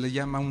lo que se le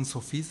llama un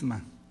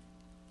sofisma,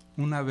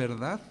 una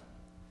verdad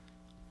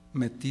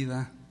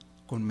metida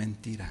con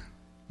mentira,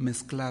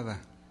 mezclada,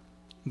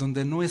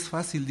 donde no es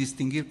fácil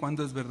distinguir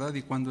cuándo es verdad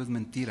y cuándo es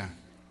mentira.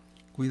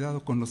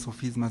 Cuidado con los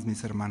sofismas,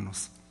 mis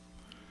hermanos.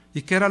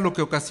 ¿Y qué era lo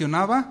que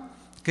ocasionaba?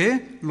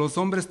 Que los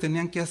hombres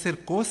tenían que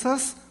hacer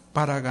cosas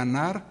para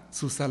ganar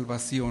su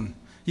salvación.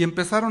 Y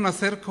empezaron a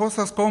hacer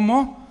cosas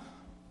como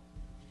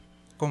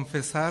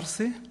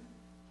confesarse,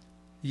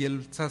 y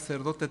el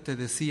sacerdote te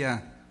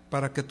decía,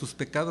 para que tus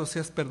pecados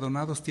sean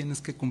perdonados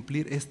tienes que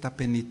cumplir esta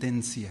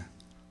penitencia.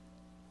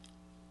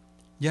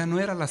 Ya no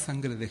era la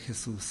sangre de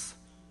Jesús,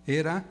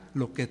 era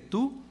lo que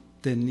tú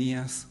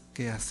tenías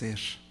que hacer.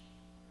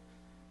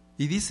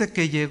 Y dice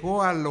que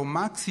llegó a lo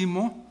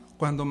máximo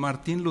cuando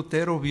Martín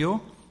Lutero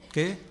vio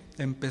que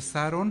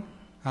empezaron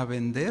a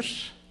vender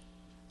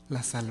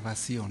la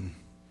salvación.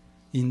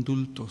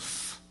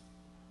 Indultos.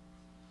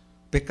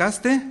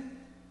 ¿Pecaste?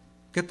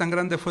 ¿Qué tan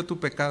grande fue tu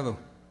pecado?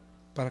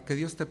 Para que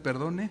Dios te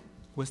perdone,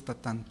 cuesta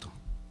tanto.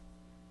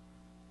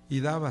 Y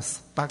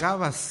dabas,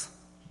 pagabas.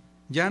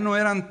 Ya no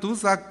eran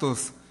tus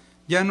actos,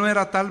 ya no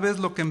era tal vez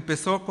lo que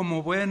empezó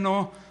como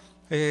bueno,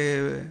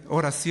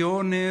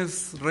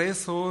 oraciones,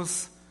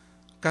 rezos,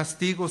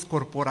 castigos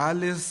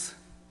corporales.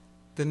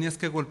 Tenías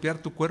que golpear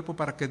tu cuerpo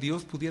para que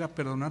Dios pudiera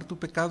perdonar tu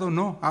pecado.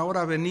 No,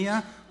 ahora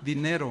venía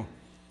dinero.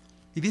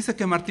 Y dice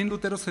que Martín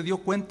Lutero se dio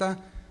cuenta,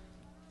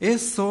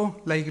 eso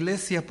la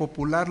Iglesia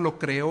Popular lo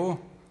creó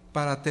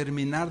para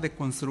terminar de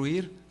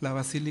construir la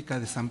Basílica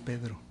de San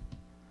Pedro,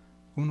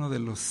 uno de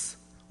los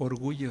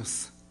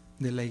orgullos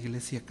de la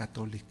Iglesia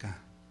Católica.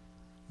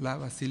 La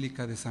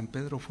Basílica de San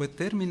Pedro fue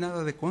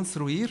terminada de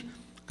construir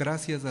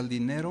gracias al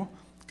dinero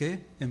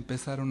que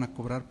empezaron a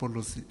cobrar por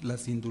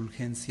las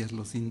indulgencias,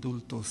 los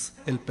indultos,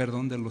 el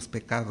perdón de los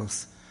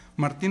pecados.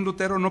 Martín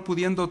Lutero, no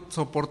pudiendo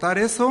soportar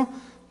eso,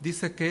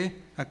 dice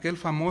que aquel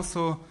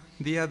famoso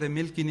día de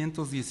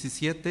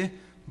 1517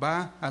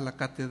 va a la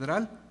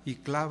catedral y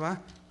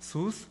clava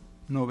sus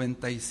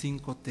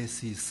 95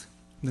 tesis,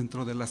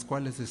 dentro de las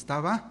cuales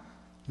estaba: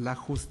 la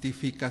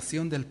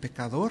justificación del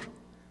pecador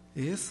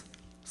es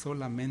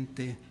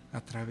solamente a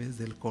través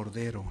del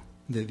Cordero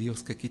de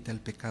Dios que quita el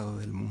pecado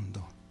del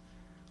mundo.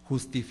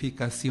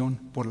 Justificación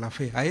por la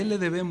fe. A Él le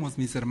debemos,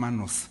 mis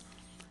hermanos,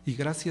 y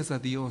gracias a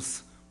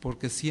Dios,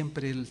 porque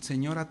siempre el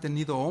Señor ha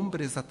tenido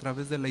hombres a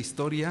través de la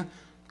historia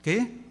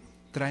que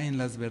traen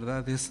las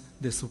verdades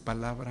de su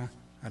palabra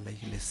a la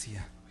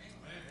iglesia,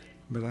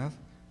 ¿verdad?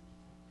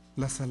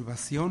 La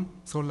salvación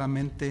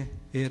solamente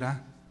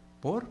era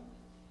por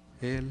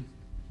el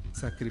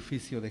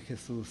sacrificio de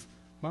Jesús.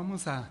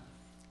 Vamos a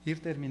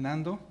ir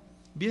terminando.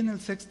 Viene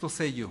el sexto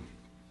sello.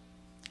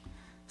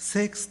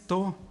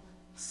 Sexto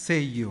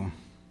sello.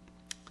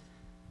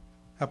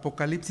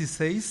 Apocalipsis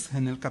 6,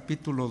 en el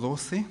capítulo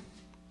 12,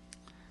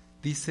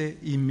 dice: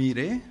 y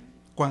miré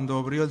cuando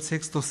abrió el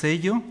sexto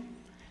sello,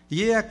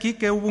 y he aquí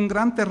que hubo un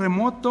gran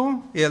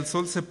terremoto, y el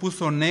sol se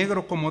puso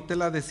negro como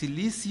tela de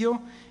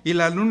cilicio, y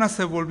la luna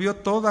se volvió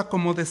toda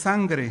como de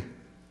sangre,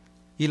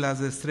 y las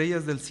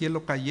estrellas del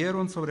cielo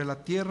cayeron sobre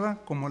la tierra,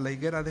 como la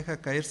higuera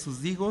deja caer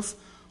sus higos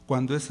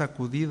cuando es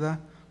sacudida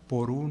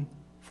por un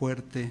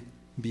fuerte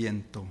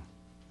viento.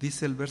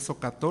 Dice el verso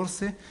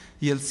 14,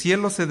 y el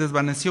cielo se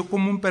desvaneció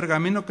como un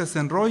pergamino que se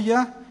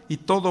enrolla, y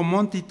todo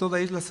monte y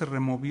toda isla se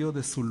removió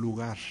de su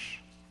lugar.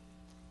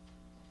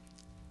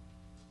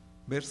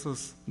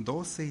 Versos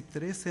 12 y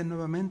 13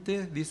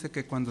 nuevamente, dice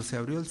que cuando se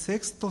abrió el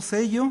sexto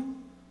sello,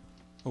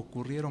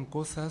 ocurrieron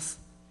cosas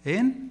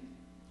en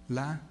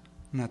la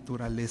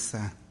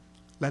naturaleza.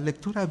 La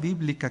lectura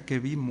bíblica que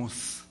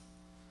vimos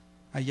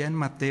allá en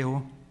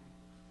Mateo,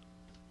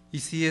 y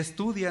si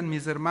estudian,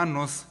 mis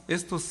hermanos,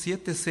 estos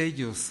 7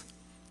 sellos,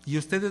 y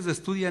ustedes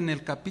estudian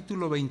el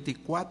capítulo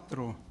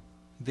 24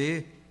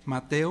 de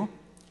Mateo,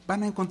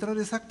 van a encontrar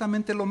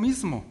exactamente lo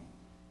mismo.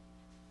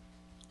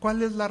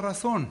 ¿Cuál es la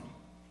razón?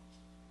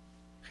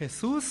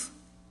 Jesús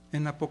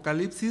en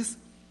Apocalipsis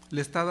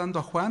le está dando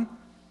a Juan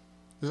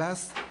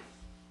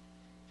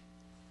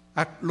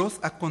los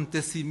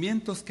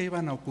acontecimientos que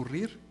iban a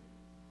ocurrir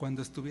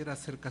cuando estuviera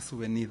cerca su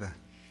venida.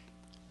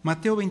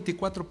 Mateo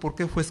 24, ¿por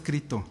qué fue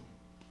escrito?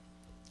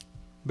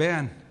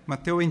 Vean,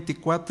 Mateo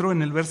 24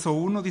 en el verso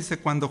 1 dice: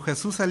 cuando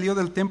Jesús salió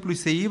del templo y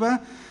se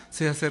iba,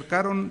 se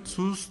acercaron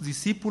sus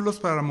discípulos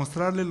para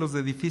mostrarle los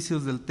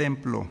edificios del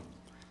templo.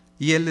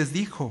 Y él les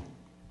dijo: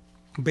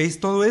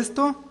 ¿veis todo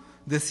esto?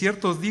 De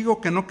cierto os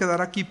digo que no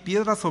quedará aquí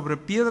piedra sobre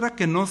piedra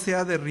que no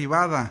sea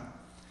derribada.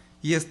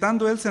 Y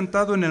estando él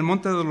sentado en el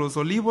monte de los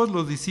olivos,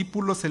 los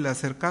discípulos se le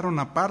acercaron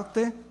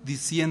aparte,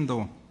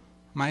 diciendo: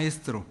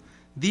 Maestro,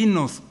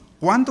 dinos,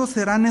 ¿cuándo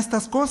serán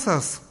estas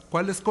cosas?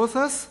 ¿Cuáles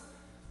cosas?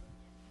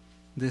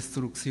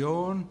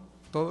 Destrucción,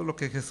 todo lo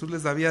que Jesús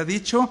les había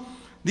dicho.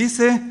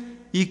 Dice: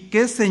 ¿y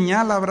qué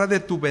señal habrá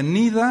de tu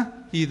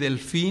venida y del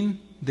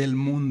fin del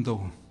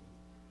mundo?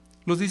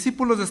 Los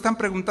discípulos están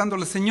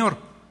preguntándole: Señor,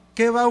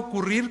 ¿qué va a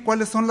ocurrir?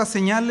 ¿Cuáles son las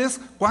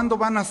señales? ¿Cuándo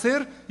van a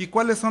ser? ¿Y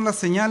cuáles son las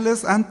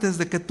señales antes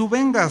de que tú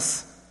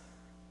vengas?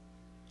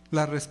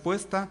 La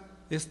respuesta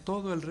es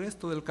todo el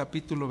resto del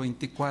capítulo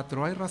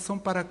 24. ¿Hay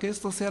razón para que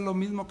esto sea lo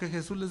mismo que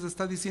Jesús les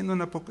está diciendo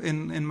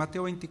en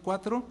Mateo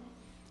 24?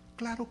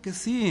 Claro que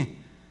sí.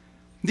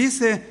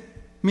 Dice: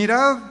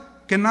 mirad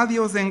que nadie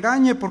os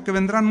engañe, porque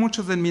vendrán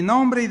muchos en mi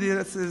nombre y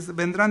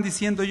vendrán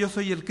diciendo: yo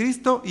soy el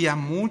Cristo, y a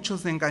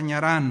muchos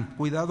engañarán.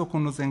 Cuidado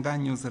con los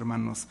engaños,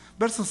 hermanos.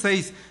 Verso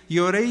 6, y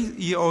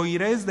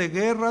oiréis de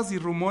guerras y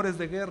rumores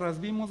de guerras.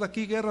 Vimos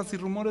aquí guerras y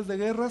rumores de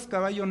guerras,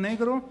 caballo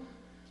negro,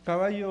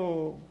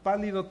 caballo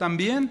pálido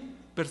también,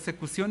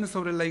 persecuciones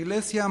sobre la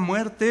iglesia,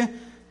 muerte,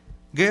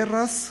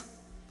 guerras,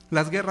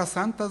 las guerras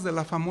santas de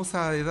la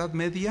famosa Edad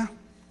Media,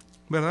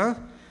 ¿verdad?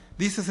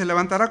 Dice: se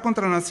levantará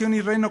contra nación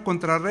y reino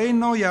contra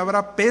reino, y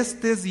habrá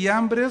pestes y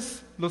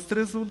hambres, los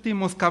 3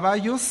 últimos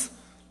caballos,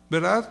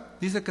 ¿verdad?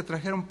 Dice que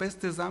trajeron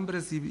pestes,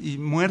 hambres y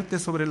muerte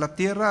sobre la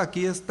tierra.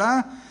 Aquí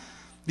está.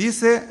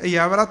 Dice, y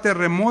habrá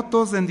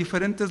terremotos en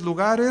diferentes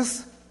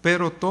lugares,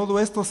 pero todo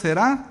esto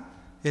será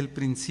el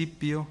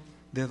principio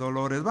de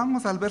dolores.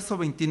 Vamos al verso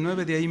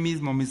 29 de ahí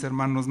mismo, mis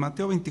hermanos,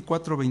 Mateo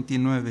 24,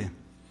 29.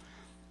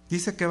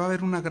 Dice que va a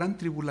haber una gran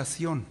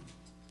tribulación.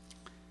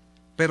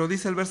 Pero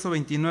dice el verso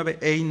 29,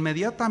 e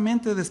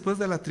inmediatamente después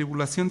de la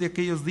tribulación de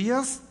aquellos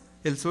días,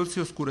 el sol se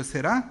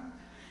oscurecerá,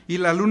 y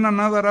la luna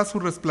no dará su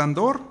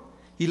resplandor,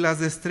 y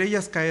las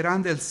estrellas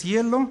caerán del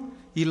cielo,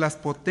 y las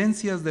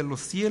potencias de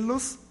los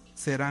cielos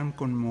serán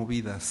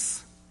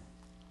conmovidas.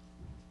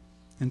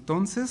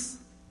 Entonces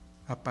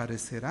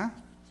aparecerá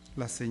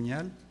la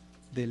señal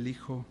del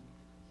Hijo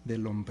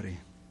del Hombre.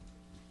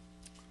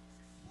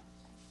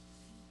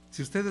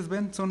 Si ustedes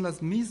ven, son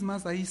las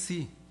mismas, ahí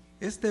sí.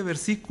 Este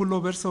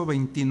versículo, verso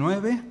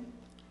 29,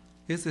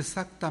 es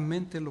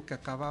exactamente lo que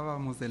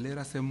acabábamos de leer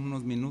hace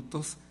unos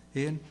minutos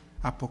en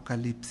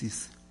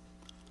Apocalipsis.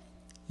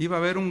 Iba a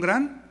haber un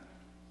gran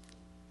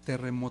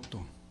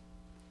terremoto.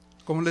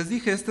 Como les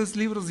dije, estos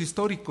libros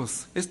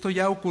históricos, esto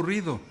ya ha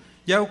ocurrido.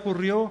 Ya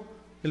ocurrió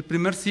el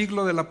primer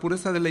siglo de la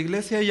pureza de la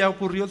iglesia, ya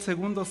ocurrió el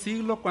segundo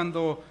siglo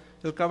cuando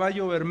el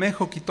caballo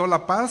bermejo quitó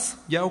la paz,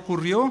 ya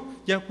ocurrió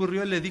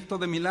el edicto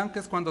de Milán, que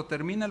es cuando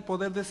termina el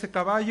poder de ese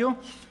caballo,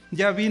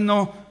 ya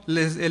vino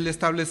el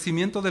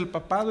establecimiento del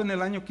papado en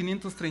el año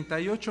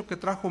 538 que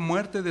trajo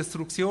muerte,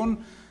 destrucción,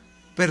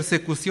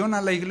 persecución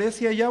a la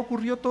iglesia, ya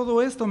ocurrió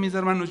todo esto, mis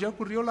hermanos, ya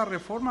ocurrió la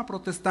reforma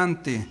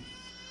protestante.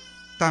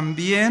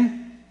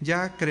 También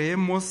ya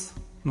creemos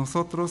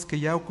nosotros que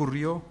ya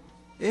ocurrió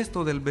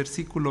esto del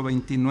versículo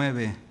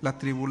 29, la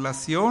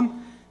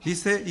tribulación.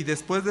 Dice, y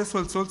después de eso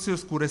el sol se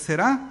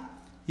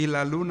oscurecerá y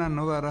la luna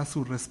no dará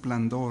su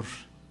resplandor.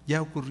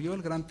 Ya ocurrió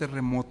el gran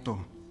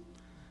terremoto.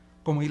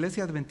 Como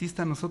Iglesia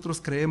Adventista nosotros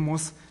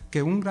creemos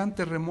que un gran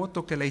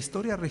terremoto que la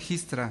historia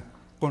registra,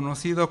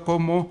 conocido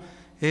como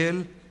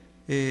el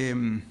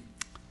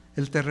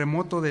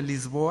terremoto de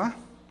Lisboa,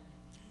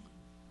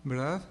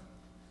 ¿verdad?,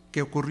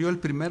 que ocurrió el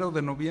 1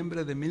 de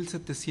noviembre de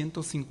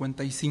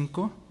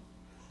 1755,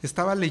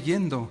 estaba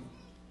leyendo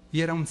y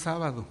era un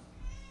sábado,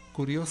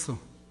 curioso.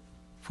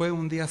 Fue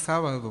un día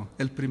sábado,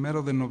 el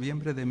 1 de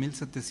noviembre de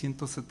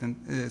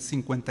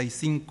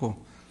 1755,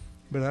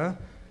 ¿verdad?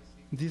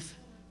 Dice,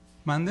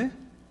 ¿mande?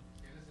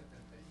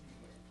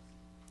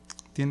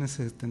 Tiene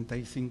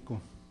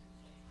 75.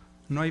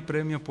 No hay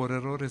premio por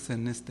errores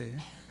en este,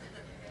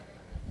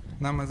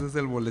 Nada más es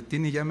del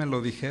boletín y ya me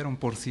lo dijeron,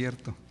 por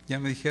cierto. Ya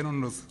me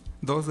dijeron los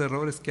 2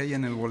 errores que hay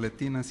en el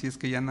boletín, así es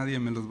que ya nadie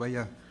me los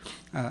vaya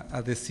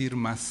a decir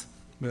más,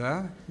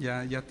 ¿verdad?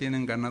 Ya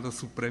tienen ganado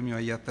su premio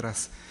ahí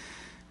atrás.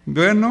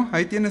 Bueno,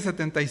 ahí tiene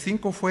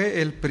 75,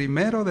 fue el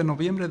 1 de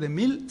noviembre de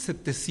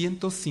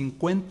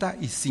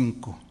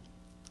 1755,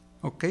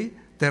 ¿ok?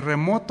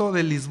 Terremoto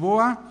de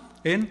Lisboa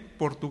en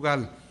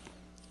Portugal.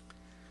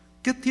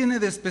 ¿Qué tiene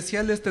de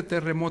especial este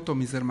terremoto,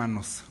 mis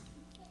hermanos?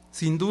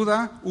 Sin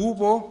duda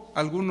hubo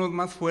algunos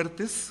más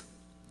fuertes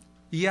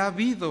y ha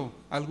habido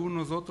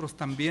algunos otros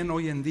también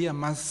hoy en día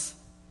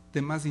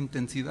de más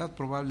intensidad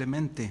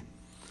probablemente.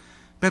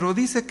 Pero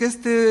dice que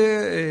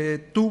este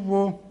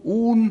tuvo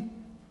un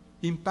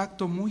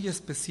impacto muy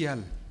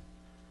especial.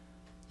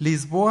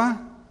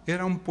 Lisboa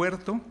era un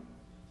puerto,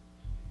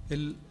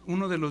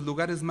 uno de los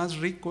lugares más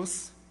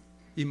ricos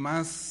y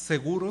más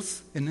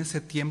seguros en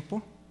ese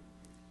tiempo,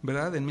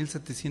 ¿verdad? En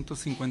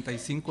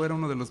 1755 era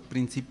uno de los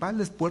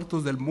principales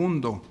puertos del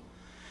mundo.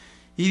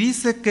 Y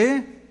dice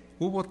que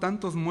hubo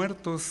tantos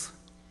muertos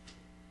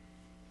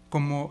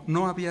como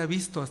no había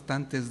visto hasta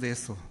antes de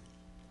eso.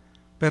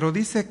 Pero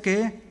dice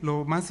que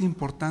lo más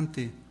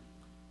importante,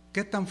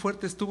 ¿qué tan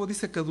fuerte estuvo?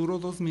 Dice que duró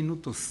 2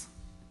 minutos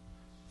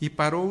y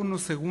paró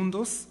unos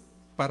segundos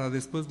para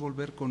después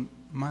volver con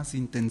más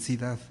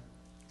intensidad.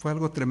 Fue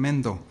algo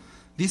tremendo.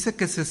 Dice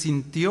que se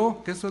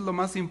sintió, que eso es lo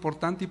más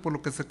importante y por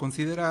lo que se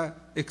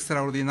considera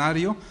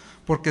extraordinario,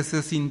 porque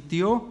se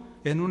sintió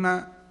en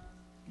una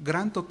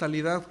gran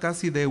totalidad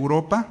casi de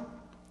Europa,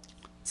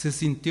 se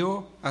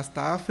sintió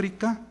hasta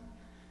África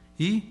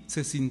y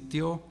se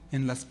sintió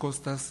en las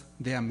costas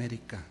de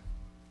América.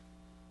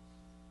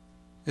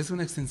 Es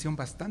una extensión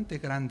bastante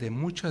grande,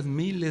 muchas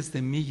miles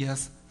de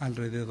millas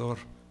alrededor,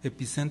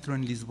 epicentro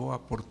en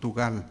Lisboa,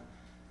 Portugal.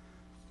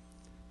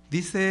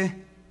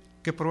 Dice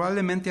que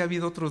probablemente ha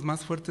habido otros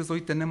más fuertes.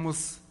 Hoy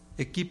tenemos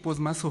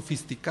equipos más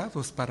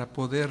sofisticados para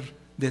poder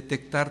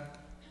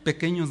detectar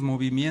pequeños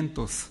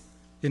movimientos.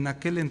 En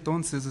aquel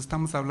entonces,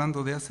 estamos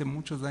hablando de hace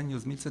muchos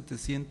años,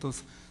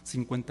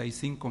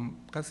 1755,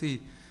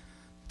 casi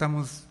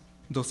estamos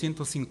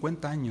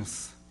 250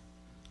 años.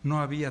 No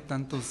había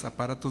tantos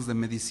aparatos de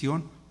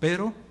medición,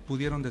 pero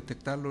pudieron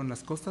detectarlo en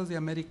las costas de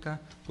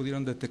América,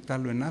 pudieron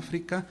detectarlo en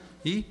África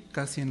y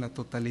casi en la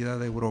totalidad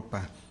de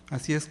Europa.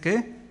 Así es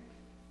que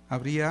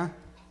habría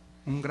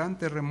un gran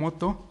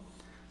terremoto.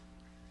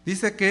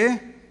 Dice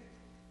que,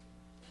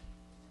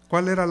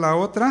 ¿cuál era la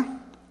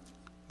otra?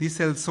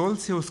 Dice, el sol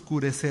se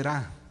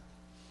oscurecerá.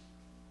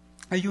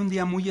 Hay un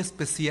día muy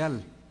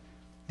especial,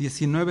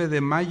 19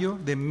 de mayo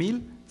de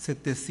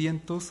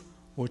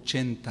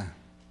 1780.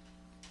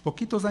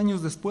 Poquitos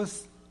años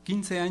después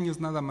 15 años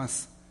nada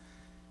más.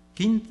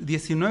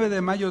 19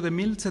 de mayo de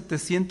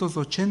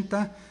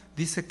 1780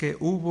 dice que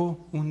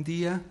hubo un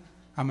día,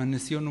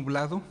 amaneció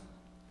nublado,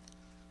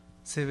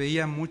 se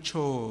veía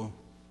mucho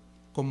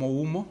como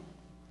humo,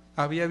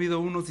 había habido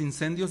unos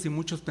incendios y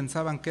muchos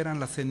pensaban que eran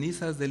las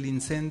cenizas de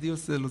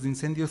los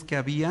incendios que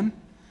habían,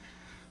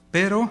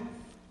 pero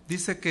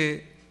dice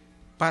que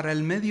para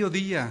el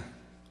mediodía,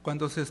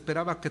 cuando se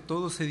esperaba que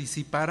todo se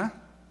disipara,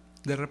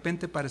 de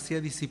repente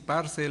parecía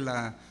disiparse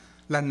la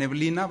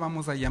neblina,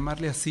 vamos a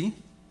llamarle así,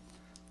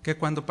 que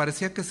cuando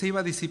parecía que se iba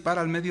a disipar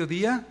al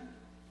mediodía,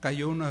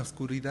 cayó una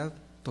oscuridad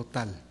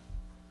total.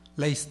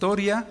 La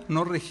historia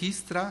no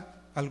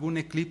registra algún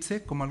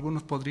eclipse, como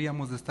algunos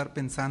podríamos estar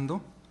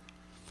pensando,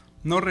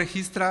 no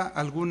registra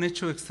algún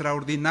hecho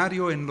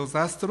extraordinario en los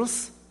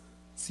astros,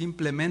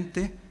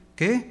 simplemente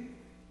que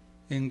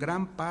en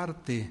gran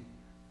parte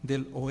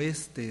del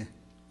este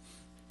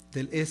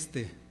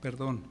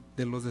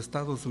de los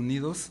Estados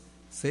Unidos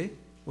se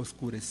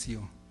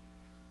oscureció.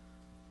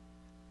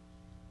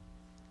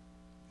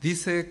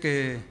 Dice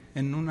que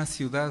en una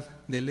ciudad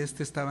del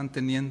este estaban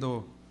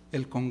teniendo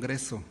el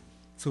Congreso,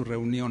 su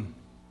reunión,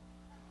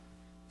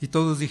 y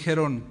todos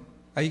dijeron,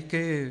 hay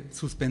que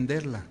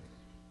suspenderla.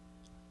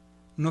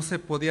 No se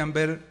podían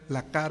ver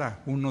la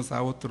cara unos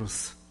a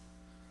otros,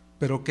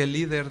 pero que el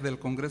líder del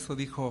Congreso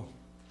dijo,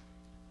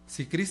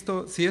 si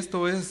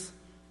esto es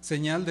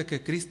señal de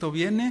que Cristo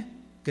viene,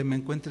 que me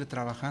encuentre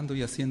trabajando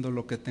y haciendo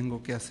lo que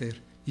tengo que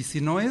hacer, y si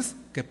no es,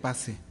 que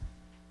pase.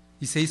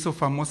 Y se hizo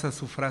famosa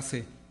su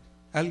frase,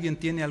 ¿alguien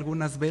tiene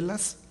algunas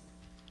velas?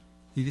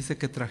 Y dice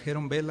que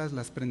trajeron velas,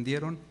 las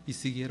prendieron y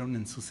siguieron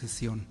en su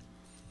sesión.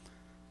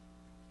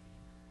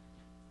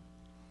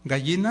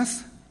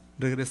 Gallinas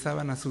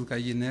regresaban a sus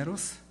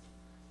gallineros,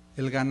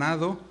 el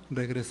ganado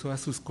regresó a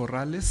sus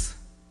corrales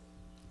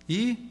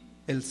y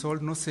el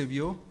sol no se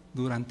vio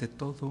durante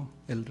todo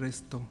el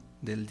resto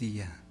del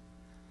día.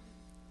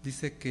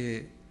 Dice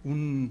que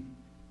un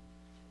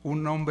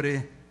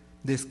hombre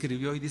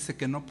describió y dice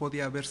que no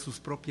podía ver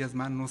sus propias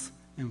manos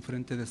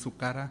enfrente de su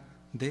cara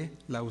de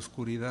la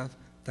oscuridad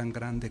tan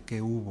grande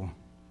que hubo.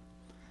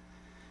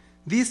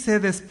 Dice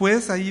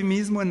después, ahí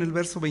mismo en el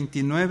verso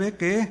 29,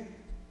 que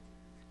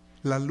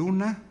la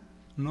luna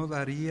no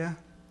daría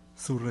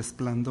su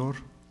resplandor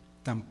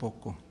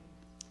tampoco.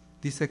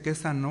 Dice que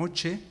esa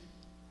noche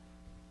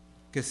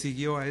que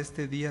siguió a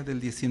este día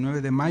del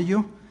 19 de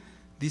mayo,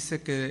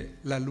 dice que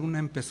la luna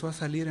empezó a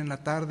salir en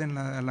la tarde,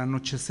 al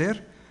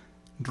anochecer,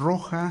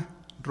 roja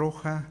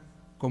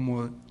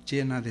como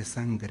llena de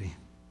sangre.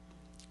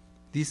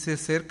 Dice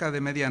cerca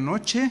de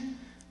medianoche,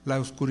 la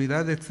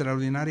oscuridad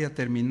extraordinaria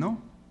terminó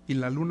y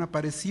la luna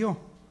apareció,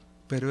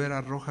 pero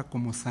era roja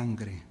como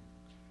sangre.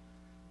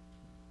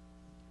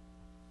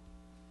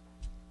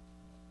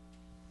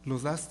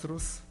 Los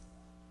astros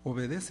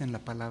obedecen la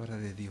palabra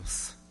de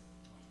Dios.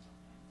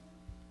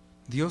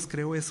 Dios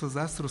creó esos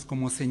astros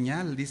como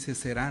señal, dice,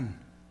 serán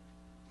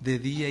de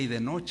día y de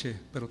noche,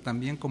 pero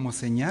también como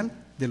señal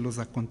de los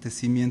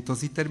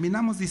acontecimientos. Y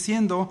terminamos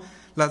diciendo,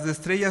 las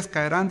estrellas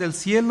caerán del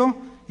cielo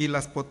y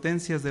las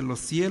potencias de los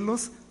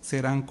cielos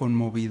serán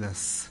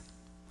conmovidas.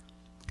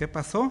 ¿Qué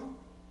pasó?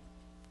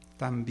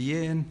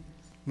 También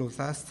los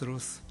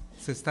astros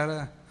se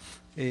estará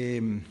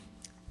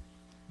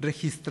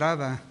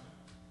registrada,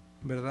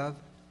 ¿verdad?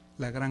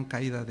 La gran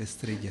caída de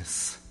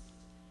estrellas.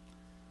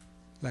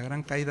 La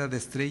gran caída de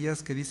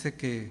estrellas que dice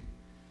que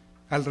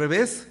al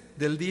revés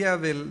del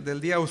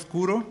día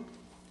oscuro,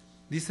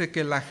 dice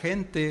que la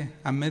gente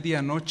a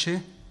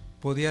medianoche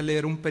podía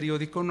leer un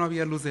periódico, no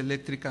había luz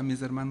eléctrica,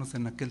 mis hermanos,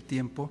 en aquel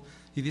tiempo,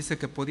 y dice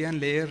que podían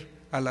leer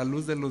a la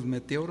luz de los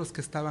meteoros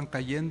que estaban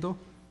cayendo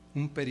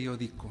un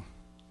periódico,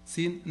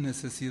 sin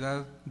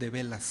necesidad de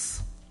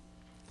velas.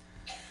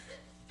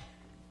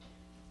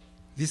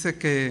 Dice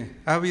que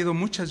ha habido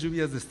muchas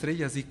lluvias de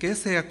estrellas y que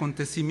ese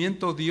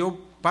acontecimiento dio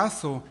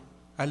paso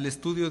al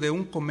estudio de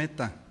un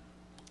cometa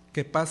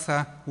que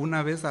pasa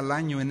una vez al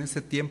año en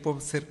ese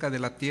tiempo cerca de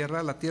la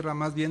Tierra. La Tierra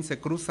más bien se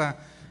cruza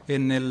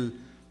en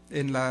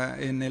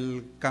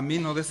el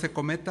camino de ese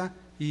cometa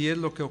y es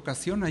lo que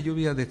ocasiona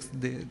lluvia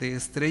de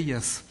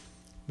estrellas,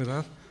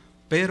 ¿verdad?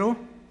 Pero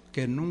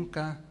que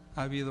nunca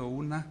ha habido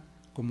una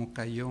como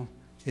cayó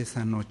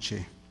esa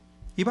noche.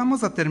 Y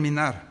vamos a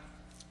terminar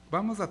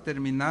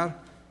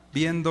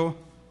viendo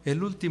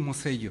el último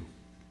sello.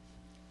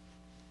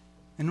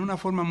 En una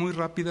forma muy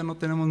rápida, no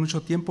tenemos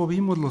mucho tiempo,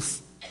 vimos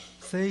los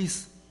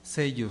 6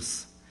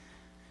 sellos.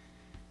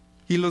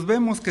 Y los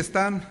vemos que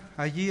están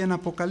allí en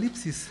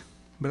Apocalipsis,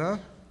 ¿verdad?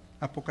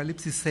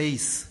 Apocalipsis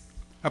 6.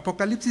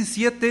 Apocalipsis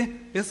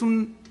 7 es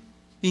un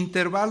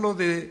intervalo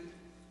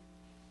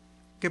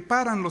que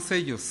paran los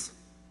sellos.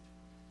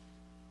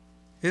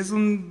 Es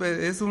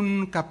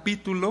un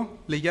capítulo,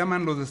 le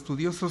llaman los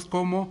estudiosos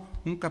como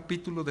un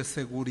capítulo de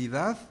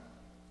seguridad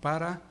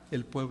para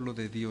el pueblo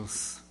de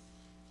Dios.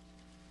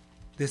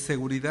 De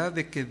seguridad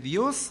de que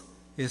Dios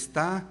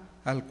está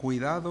al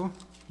cuidado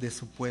de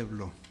su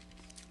pueblo,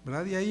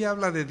 ¿verdad? Y ahí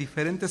habla de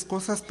diferentes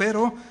cosas,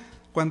 pero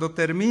cuando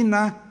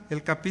termina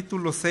el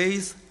capítulo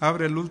 6,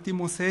 abre el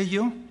último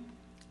sello.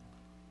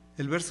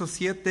 El verso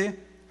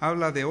 7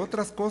 habla de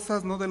otras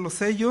cosas, no de los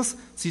sellos,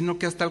 sino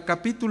que hasta el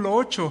capítulo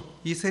 8.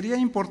 Y sería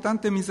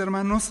importante, mis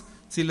hermanos,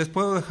 si les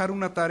puedo dejar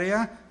una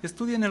tarea,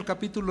 estudien el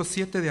capítulo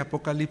 7 de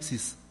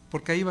Apocalipsis,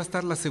 porque ahí va a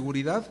estar la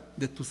seguridad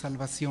de tu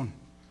salvación.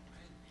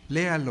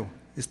 Léalo,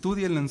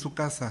 estúdienlo en su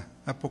casa.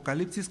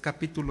 Apocalipsis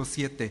capítulo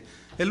 7.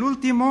 El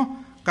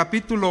último,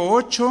 capítulo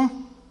 8,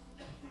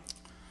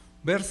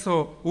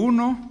 verso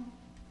 1,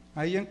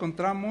 ahí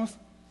encontramos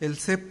el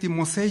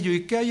séptimo sello.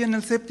 ¿Y qué hay en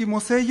el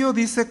séptimo sello?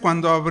 Dice,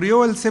 cuando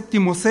abrió el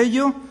séptimo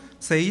sello,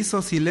 se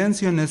hizo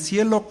silencio en el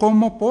cielo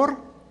como por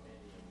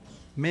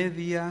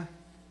media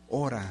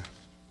hora.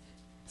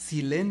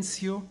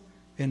 Silencio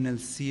en el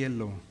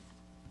cielo.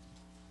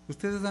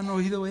 ¿Ustedes han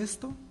oído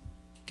esto?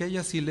 ¿Que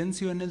haya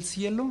silencio en el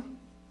cielo?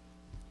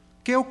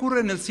 ¿Qué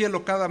ocurre en el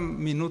cielo cada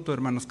minuto,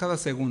 hermanos, cada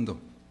segundo?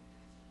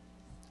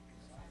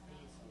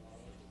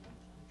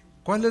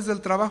 ¿Cuál es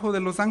el trabajo de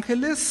los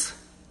ángeles?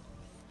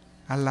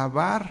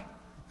 Alabar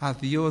a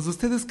Dios.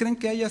 ¿Ustedes creen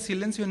que haya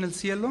silencio en el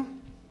cielo?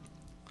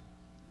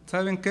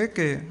 ¿Saben qué?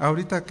 Que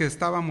ahorita que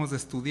estábamos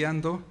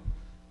estudiando,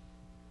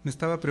 me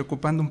estaba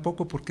preocupando un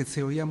poco porque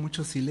se oía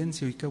mucho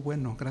silencio y qué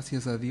bueno,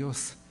 gracias a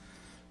Dios.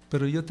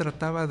 Pero yo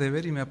trataba de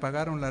ver y me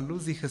apagaron la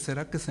luz. Dije,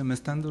 ¿será que se me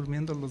están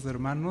durmiendo los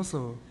hermanos?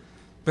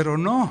 Pero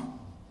no,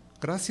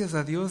 gracias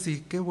a Dios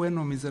y qué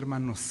bueno, mis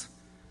hermanos.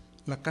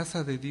 La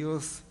casa de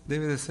Dios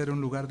debe de ser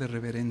un lugar de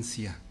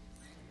reverencia,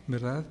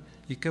 ¿verdad?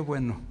 Y qué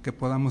bueno que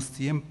podamos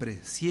siempre,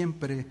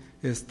 siempre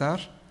estar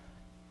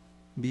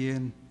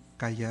bien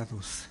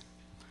callados.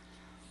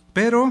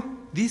 Pero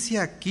dice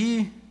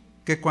aquí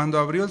que cuando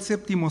abrió el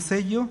séptimo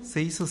sello,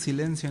 se hizo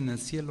silencio en el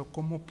cielo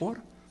como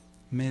por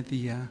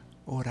media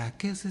hora.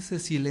 ¿Qué es ese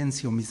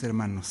silencio, mis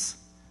hermanos?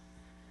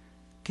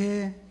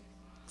 ¿Qué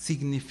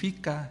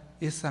significa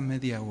esa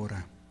media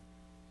hora?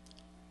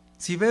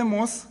 Si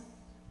vemos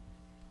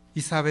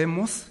y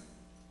sabemos,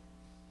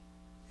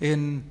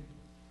 en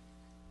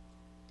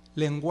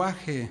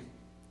lenguaje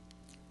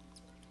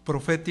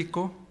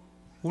profético,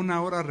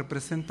 una hora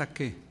representa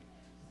 ¿qué?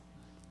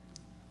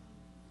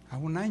 A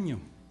un año.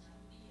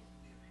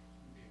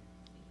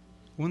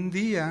 Un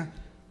día,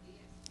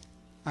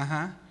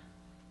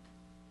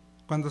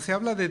 cuando se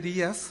habla de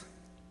días,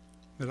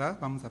 ¿verdad?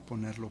 Vamos a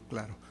ponerlo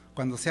claro.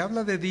 Cuando se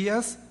habla de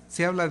días,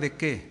 ¿se habla de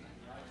qué?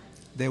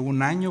 De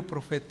un año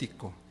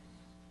profético,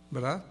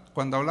 ¿verdad?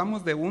 Cuando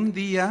hablamos de un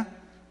día,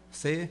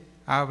 se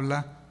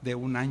habla de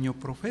un año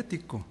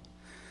profético.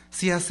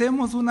 Si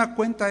hacemos una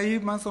cuenta ahí,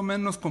 más o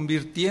menos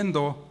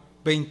convirtiendo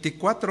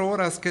 24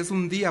 horas, que es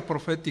un día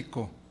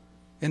profético,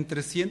 en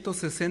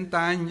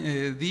 360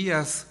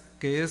 días,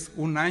 que es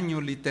un año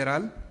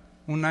literal,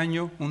 un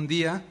año, un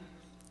día,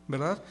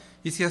 ¿verdad?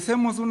 Y si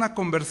hacemos una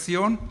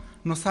conversión,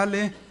 nos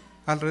sale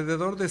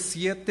alrededor de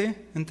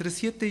entre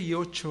 7 y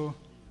 8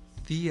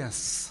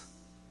 días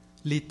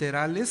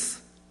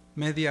literales,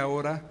 media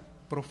hora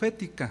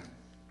profética.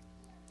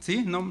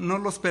 ¿Sí? ¿No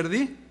los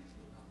perdí?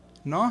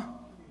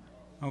 ¿No?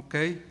 Ok.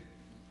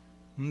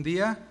 Un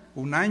día,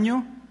 un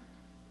año,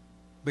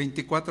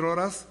 24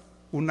 horas,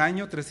 un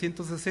año,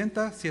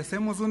 360. Si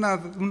hacemos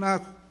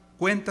una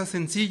cuenta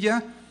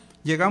sencilla,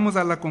 llegamos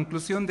a la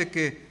conclusión de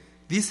que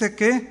dice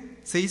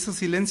que se hizo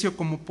silencio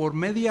como por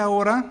media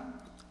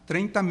hora,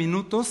 30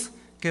 minutos,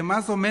 que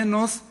más o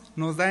menos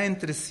nos da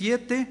entre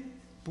 7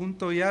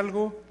 punto y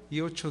algo y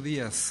 8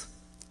 días.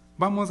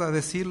 Vamos a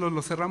decirlo,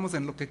 lo cerramos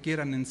en lo que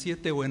quieran, en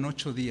 7 o en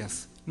 8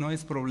 días, no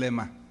es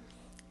problema,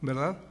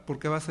 ¿verdad?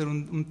 Porque va a ser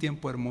un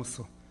tiempo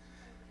hermoso.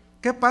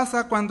 ¿Qué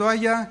pasa cuando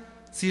haya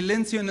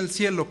silencio en el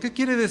cielo? ¿Qué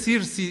quiere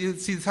decir?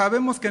 Si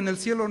sabemos que en el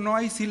cielo no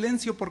hay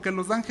silencio porque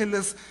los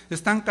ángeles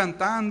están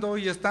cantando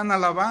y están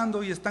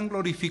alabando y están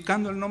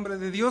glorificando el nombre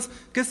de Dios,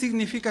 ¿qué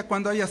significa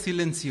cuando haya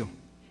silencio?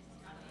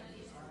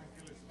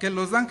 Que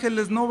los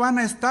ángeles no van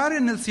a estar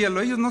en el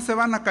cielo, ellos no se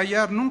van a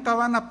callar, nunca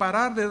van a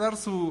parar de dar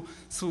su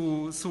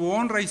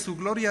honra y su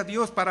gloria a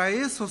Dios. Para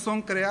eso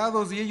son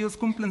creados y ellos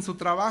cumplen su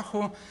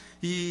trabajo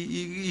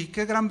y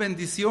qué gran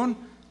bendición.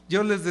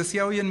 Yo les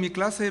decía hoy en mi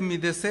clase, mi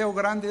deseo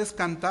grande es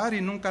cantar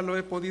y nunca lo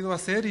he podido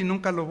hacer y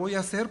nunca lo voy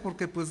a hacer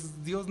porque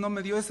pues Dios no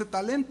me dio ese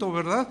talento,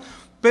 ¿verdad?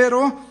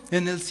 Pero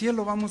en el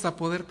cielo vamos a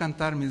poder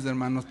cantar, mis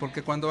hermanos,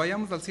 porque cuando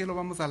vayamos al cielo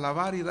vamos a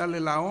alabar y darle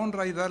la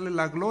honra y darle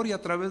la gloria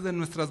a través de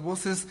nuestras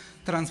voces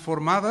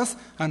transformadas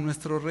a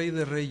nuestro Rey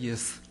de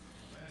Reyes.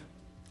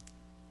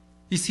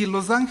 Y si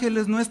los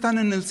ángeles no están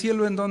en el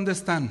cielo, ¿en dónde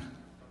están?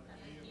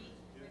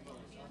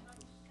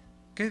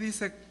 ¿Qué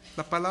dice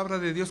la palabra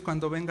de Dios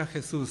cuando venga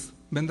Jesús?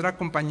 ¿Vendrá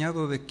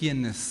acompañado de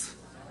quiénes?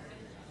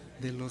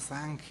 De los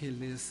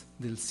ángeles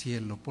del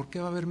cielo. ¿Por qué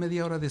va a haber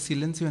media hora de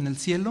silencio en el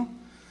cielo?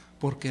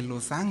 Porque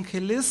los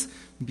ángeles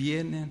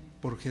vienen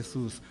por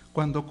Jesús.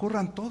 Cuando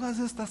ocurran todas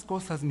estas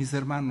cosas, mis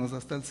hermanos,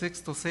 hasta el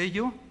sexto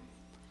sello,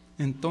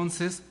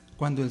 entonces,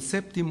 cuando el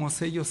séptimo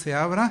sello se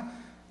abra,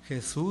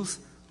 Jesús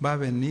va a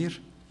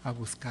venir a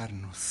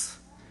buscarnos.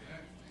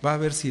 Va a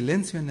haber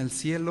silencio en el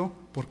cielo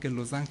porque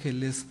los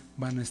ángeles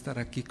van a estar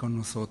aquí con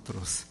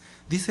nosotros.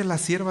 Dice la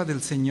sierva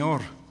del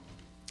Señor,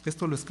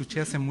 Esto lo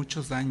escuché hace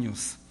muchos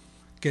años,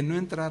 que no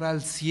entrará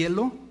al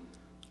cielo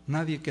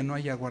nadie que no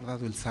haya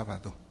guardado el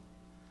sábado.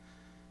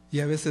 Y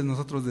a veces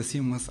nosotros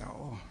decimos,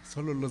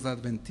 solo los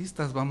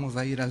adventistas vamos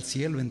a ir al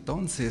cielo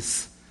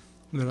entonces,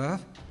 ¿verdad?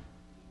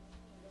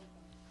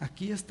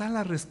 Aquí está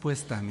la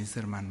respuesta, mis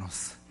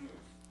hermanos.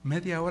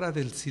 Media hora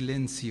del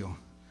silencio.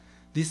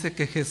 Dice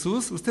que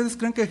Jesús, ¿ustedes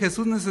creen que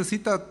Jesús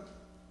necesita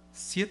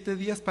 7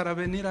 días para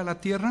venir a la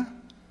tierra?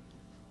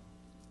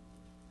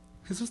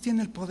 Jesús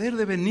tiene el poder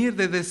de venir,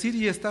 de decir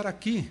y estar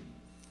aquí.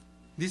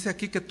 Dice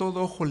aquí que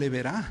todo ojo le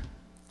verá,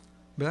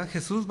 ¿verdad?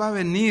 Jesús va a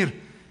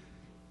venir.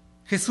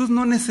 Jesús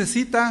no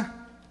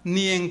necesita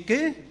ni en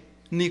qué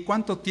ni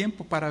cuánto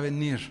tiempo para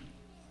venir.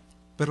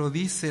 Pero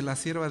dice la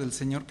sierva del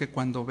Señor que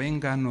cuando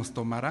venga nos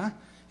tomará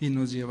y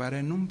nos llevará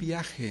en un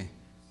viaje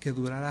que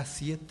durará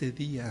 7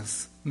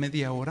 días,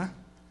 media hora,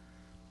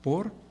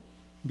 por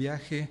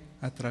viaje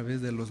a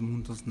través de los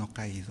mundos no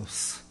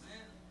caídos.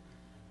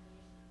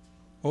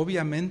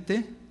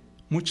 Obviamente,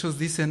 muchos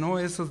dicen,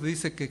 eso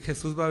dice que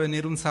Jesús va a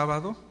venir un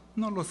sábado.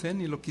 No lo sé,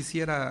 ni lo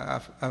quisiera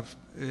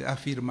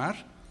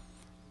afirmar.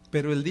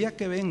 Pero el día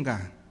que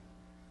venga,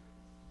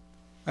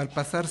 al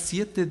pasar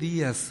 7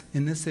 días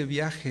en ese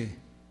viaje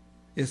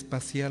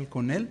espacial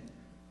con Él,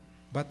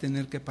 va a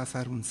tener que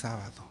pasar un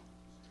sábado.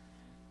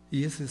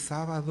 Y ese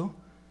sábado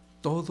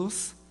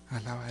todos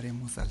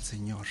alabaremos al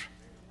Señor.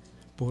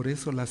 Por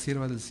eso la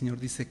sierva del Señor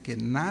dice que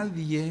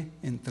nadie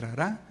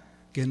entrará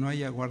que no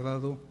haya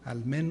guardado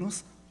al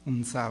menos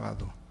un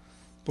sábado.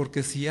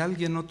 Porque si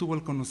alguien no tuvo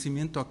el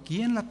conocimiento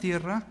aquí en la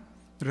tierra,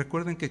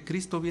 recuerden que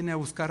Cristo viene a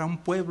buscar a un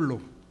pueblo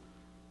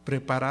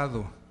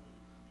preparado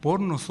por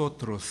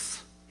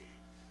nosotros.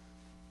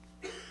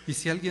 Y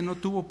si alguien no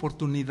tuvo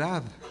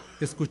oportunidad,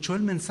 escuchó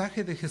el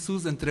mensaje de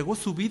Jesús, entregó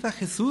su vida a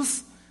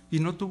Jesús y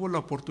no tuvo la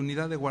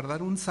oportunidad de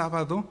guardar un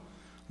sábado,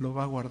 lo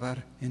va a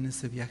guardar en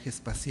ese viaje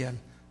espacial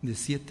de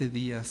 7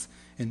 días,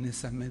 en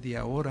esa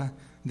media hora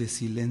de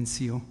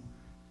silencio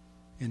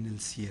en el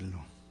cielo.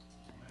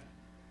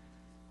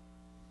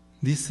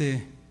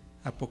 Dice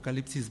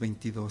Apocalipsis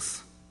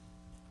 22: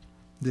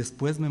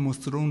 después me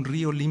mostró un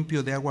río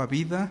limpio de agua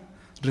viva,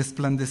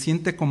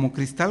 resplandeciente como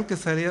cristal, que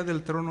salía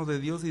del trono de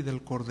Dios y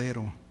del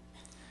Cordero.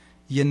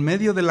 Y en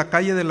medio de la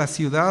calle de la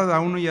ciudad,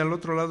 a uno y al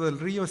otro lado del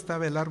río,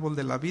 estaba el árbol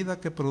de la vida,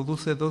 que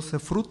produce 12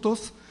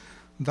 frutos,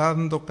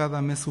 dando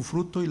cada mes su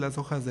fruto, y las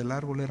hojas del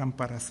árbol eran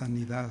para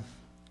sanidad.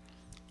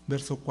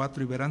 Verso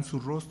 4: y verán su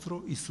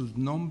rostro y sus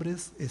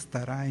nombres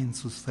estará en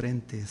sus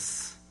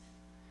frentes.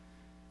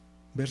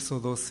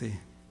 Verso 12: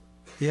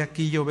 he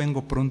aquí yo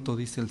vengo pronto,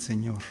 dice el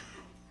Señor,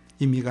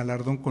 y mi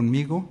galardón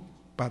conmigo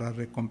para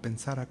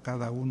recompensar a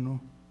cada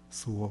uno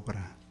su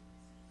obra.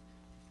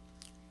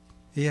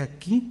 He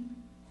aquí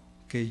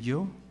que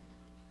yo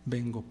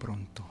vengo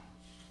pronto.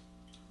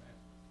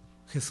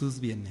 Jesús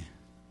viene.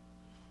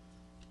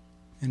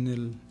 En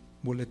el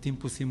boletín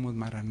pusimos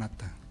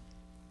Maranata.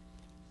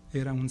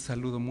 Era un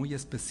saludo muy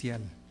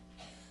especial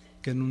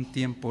que en un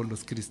tiempo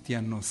los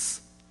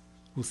cristianos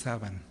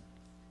usaban.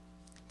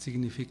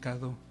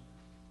 Significado: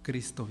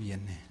 Cristo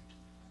viene.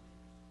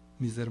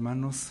 Mis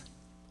hermanos,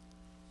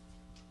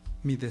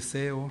 mi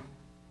deseo,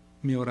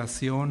 mi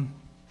oración,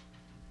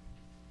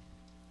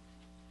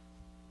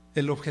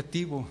 el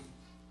objetivo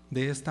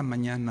de esta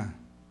mañana,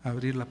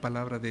 abrir la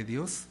palabra de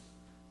Dios,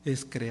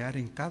 es crear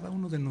en cada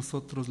uno de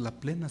nosotros la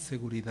plena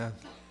seguridad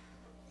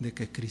de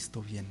que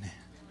Cristo viene.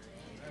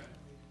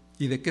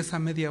 Y de que esa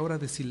media hora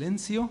de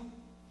silencio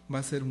va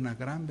a ser una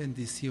gran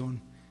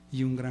bendición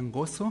y un gran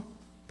gozo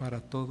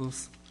para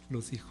todos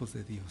los hijos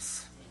de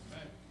Dios.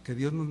 Que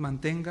Dios nos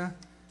mantenga,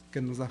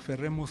 que nos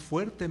aferremos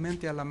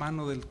fuertemente a la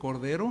mano del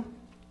Cordero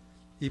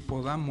y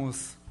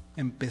podamos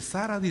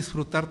empezar a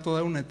disfrutar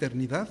toda una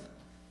eternidad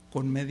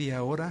con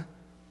media hora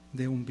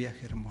de un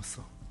viaje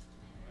hermoso.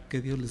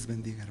 Que Dios les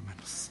bendiga,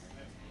 hermanos.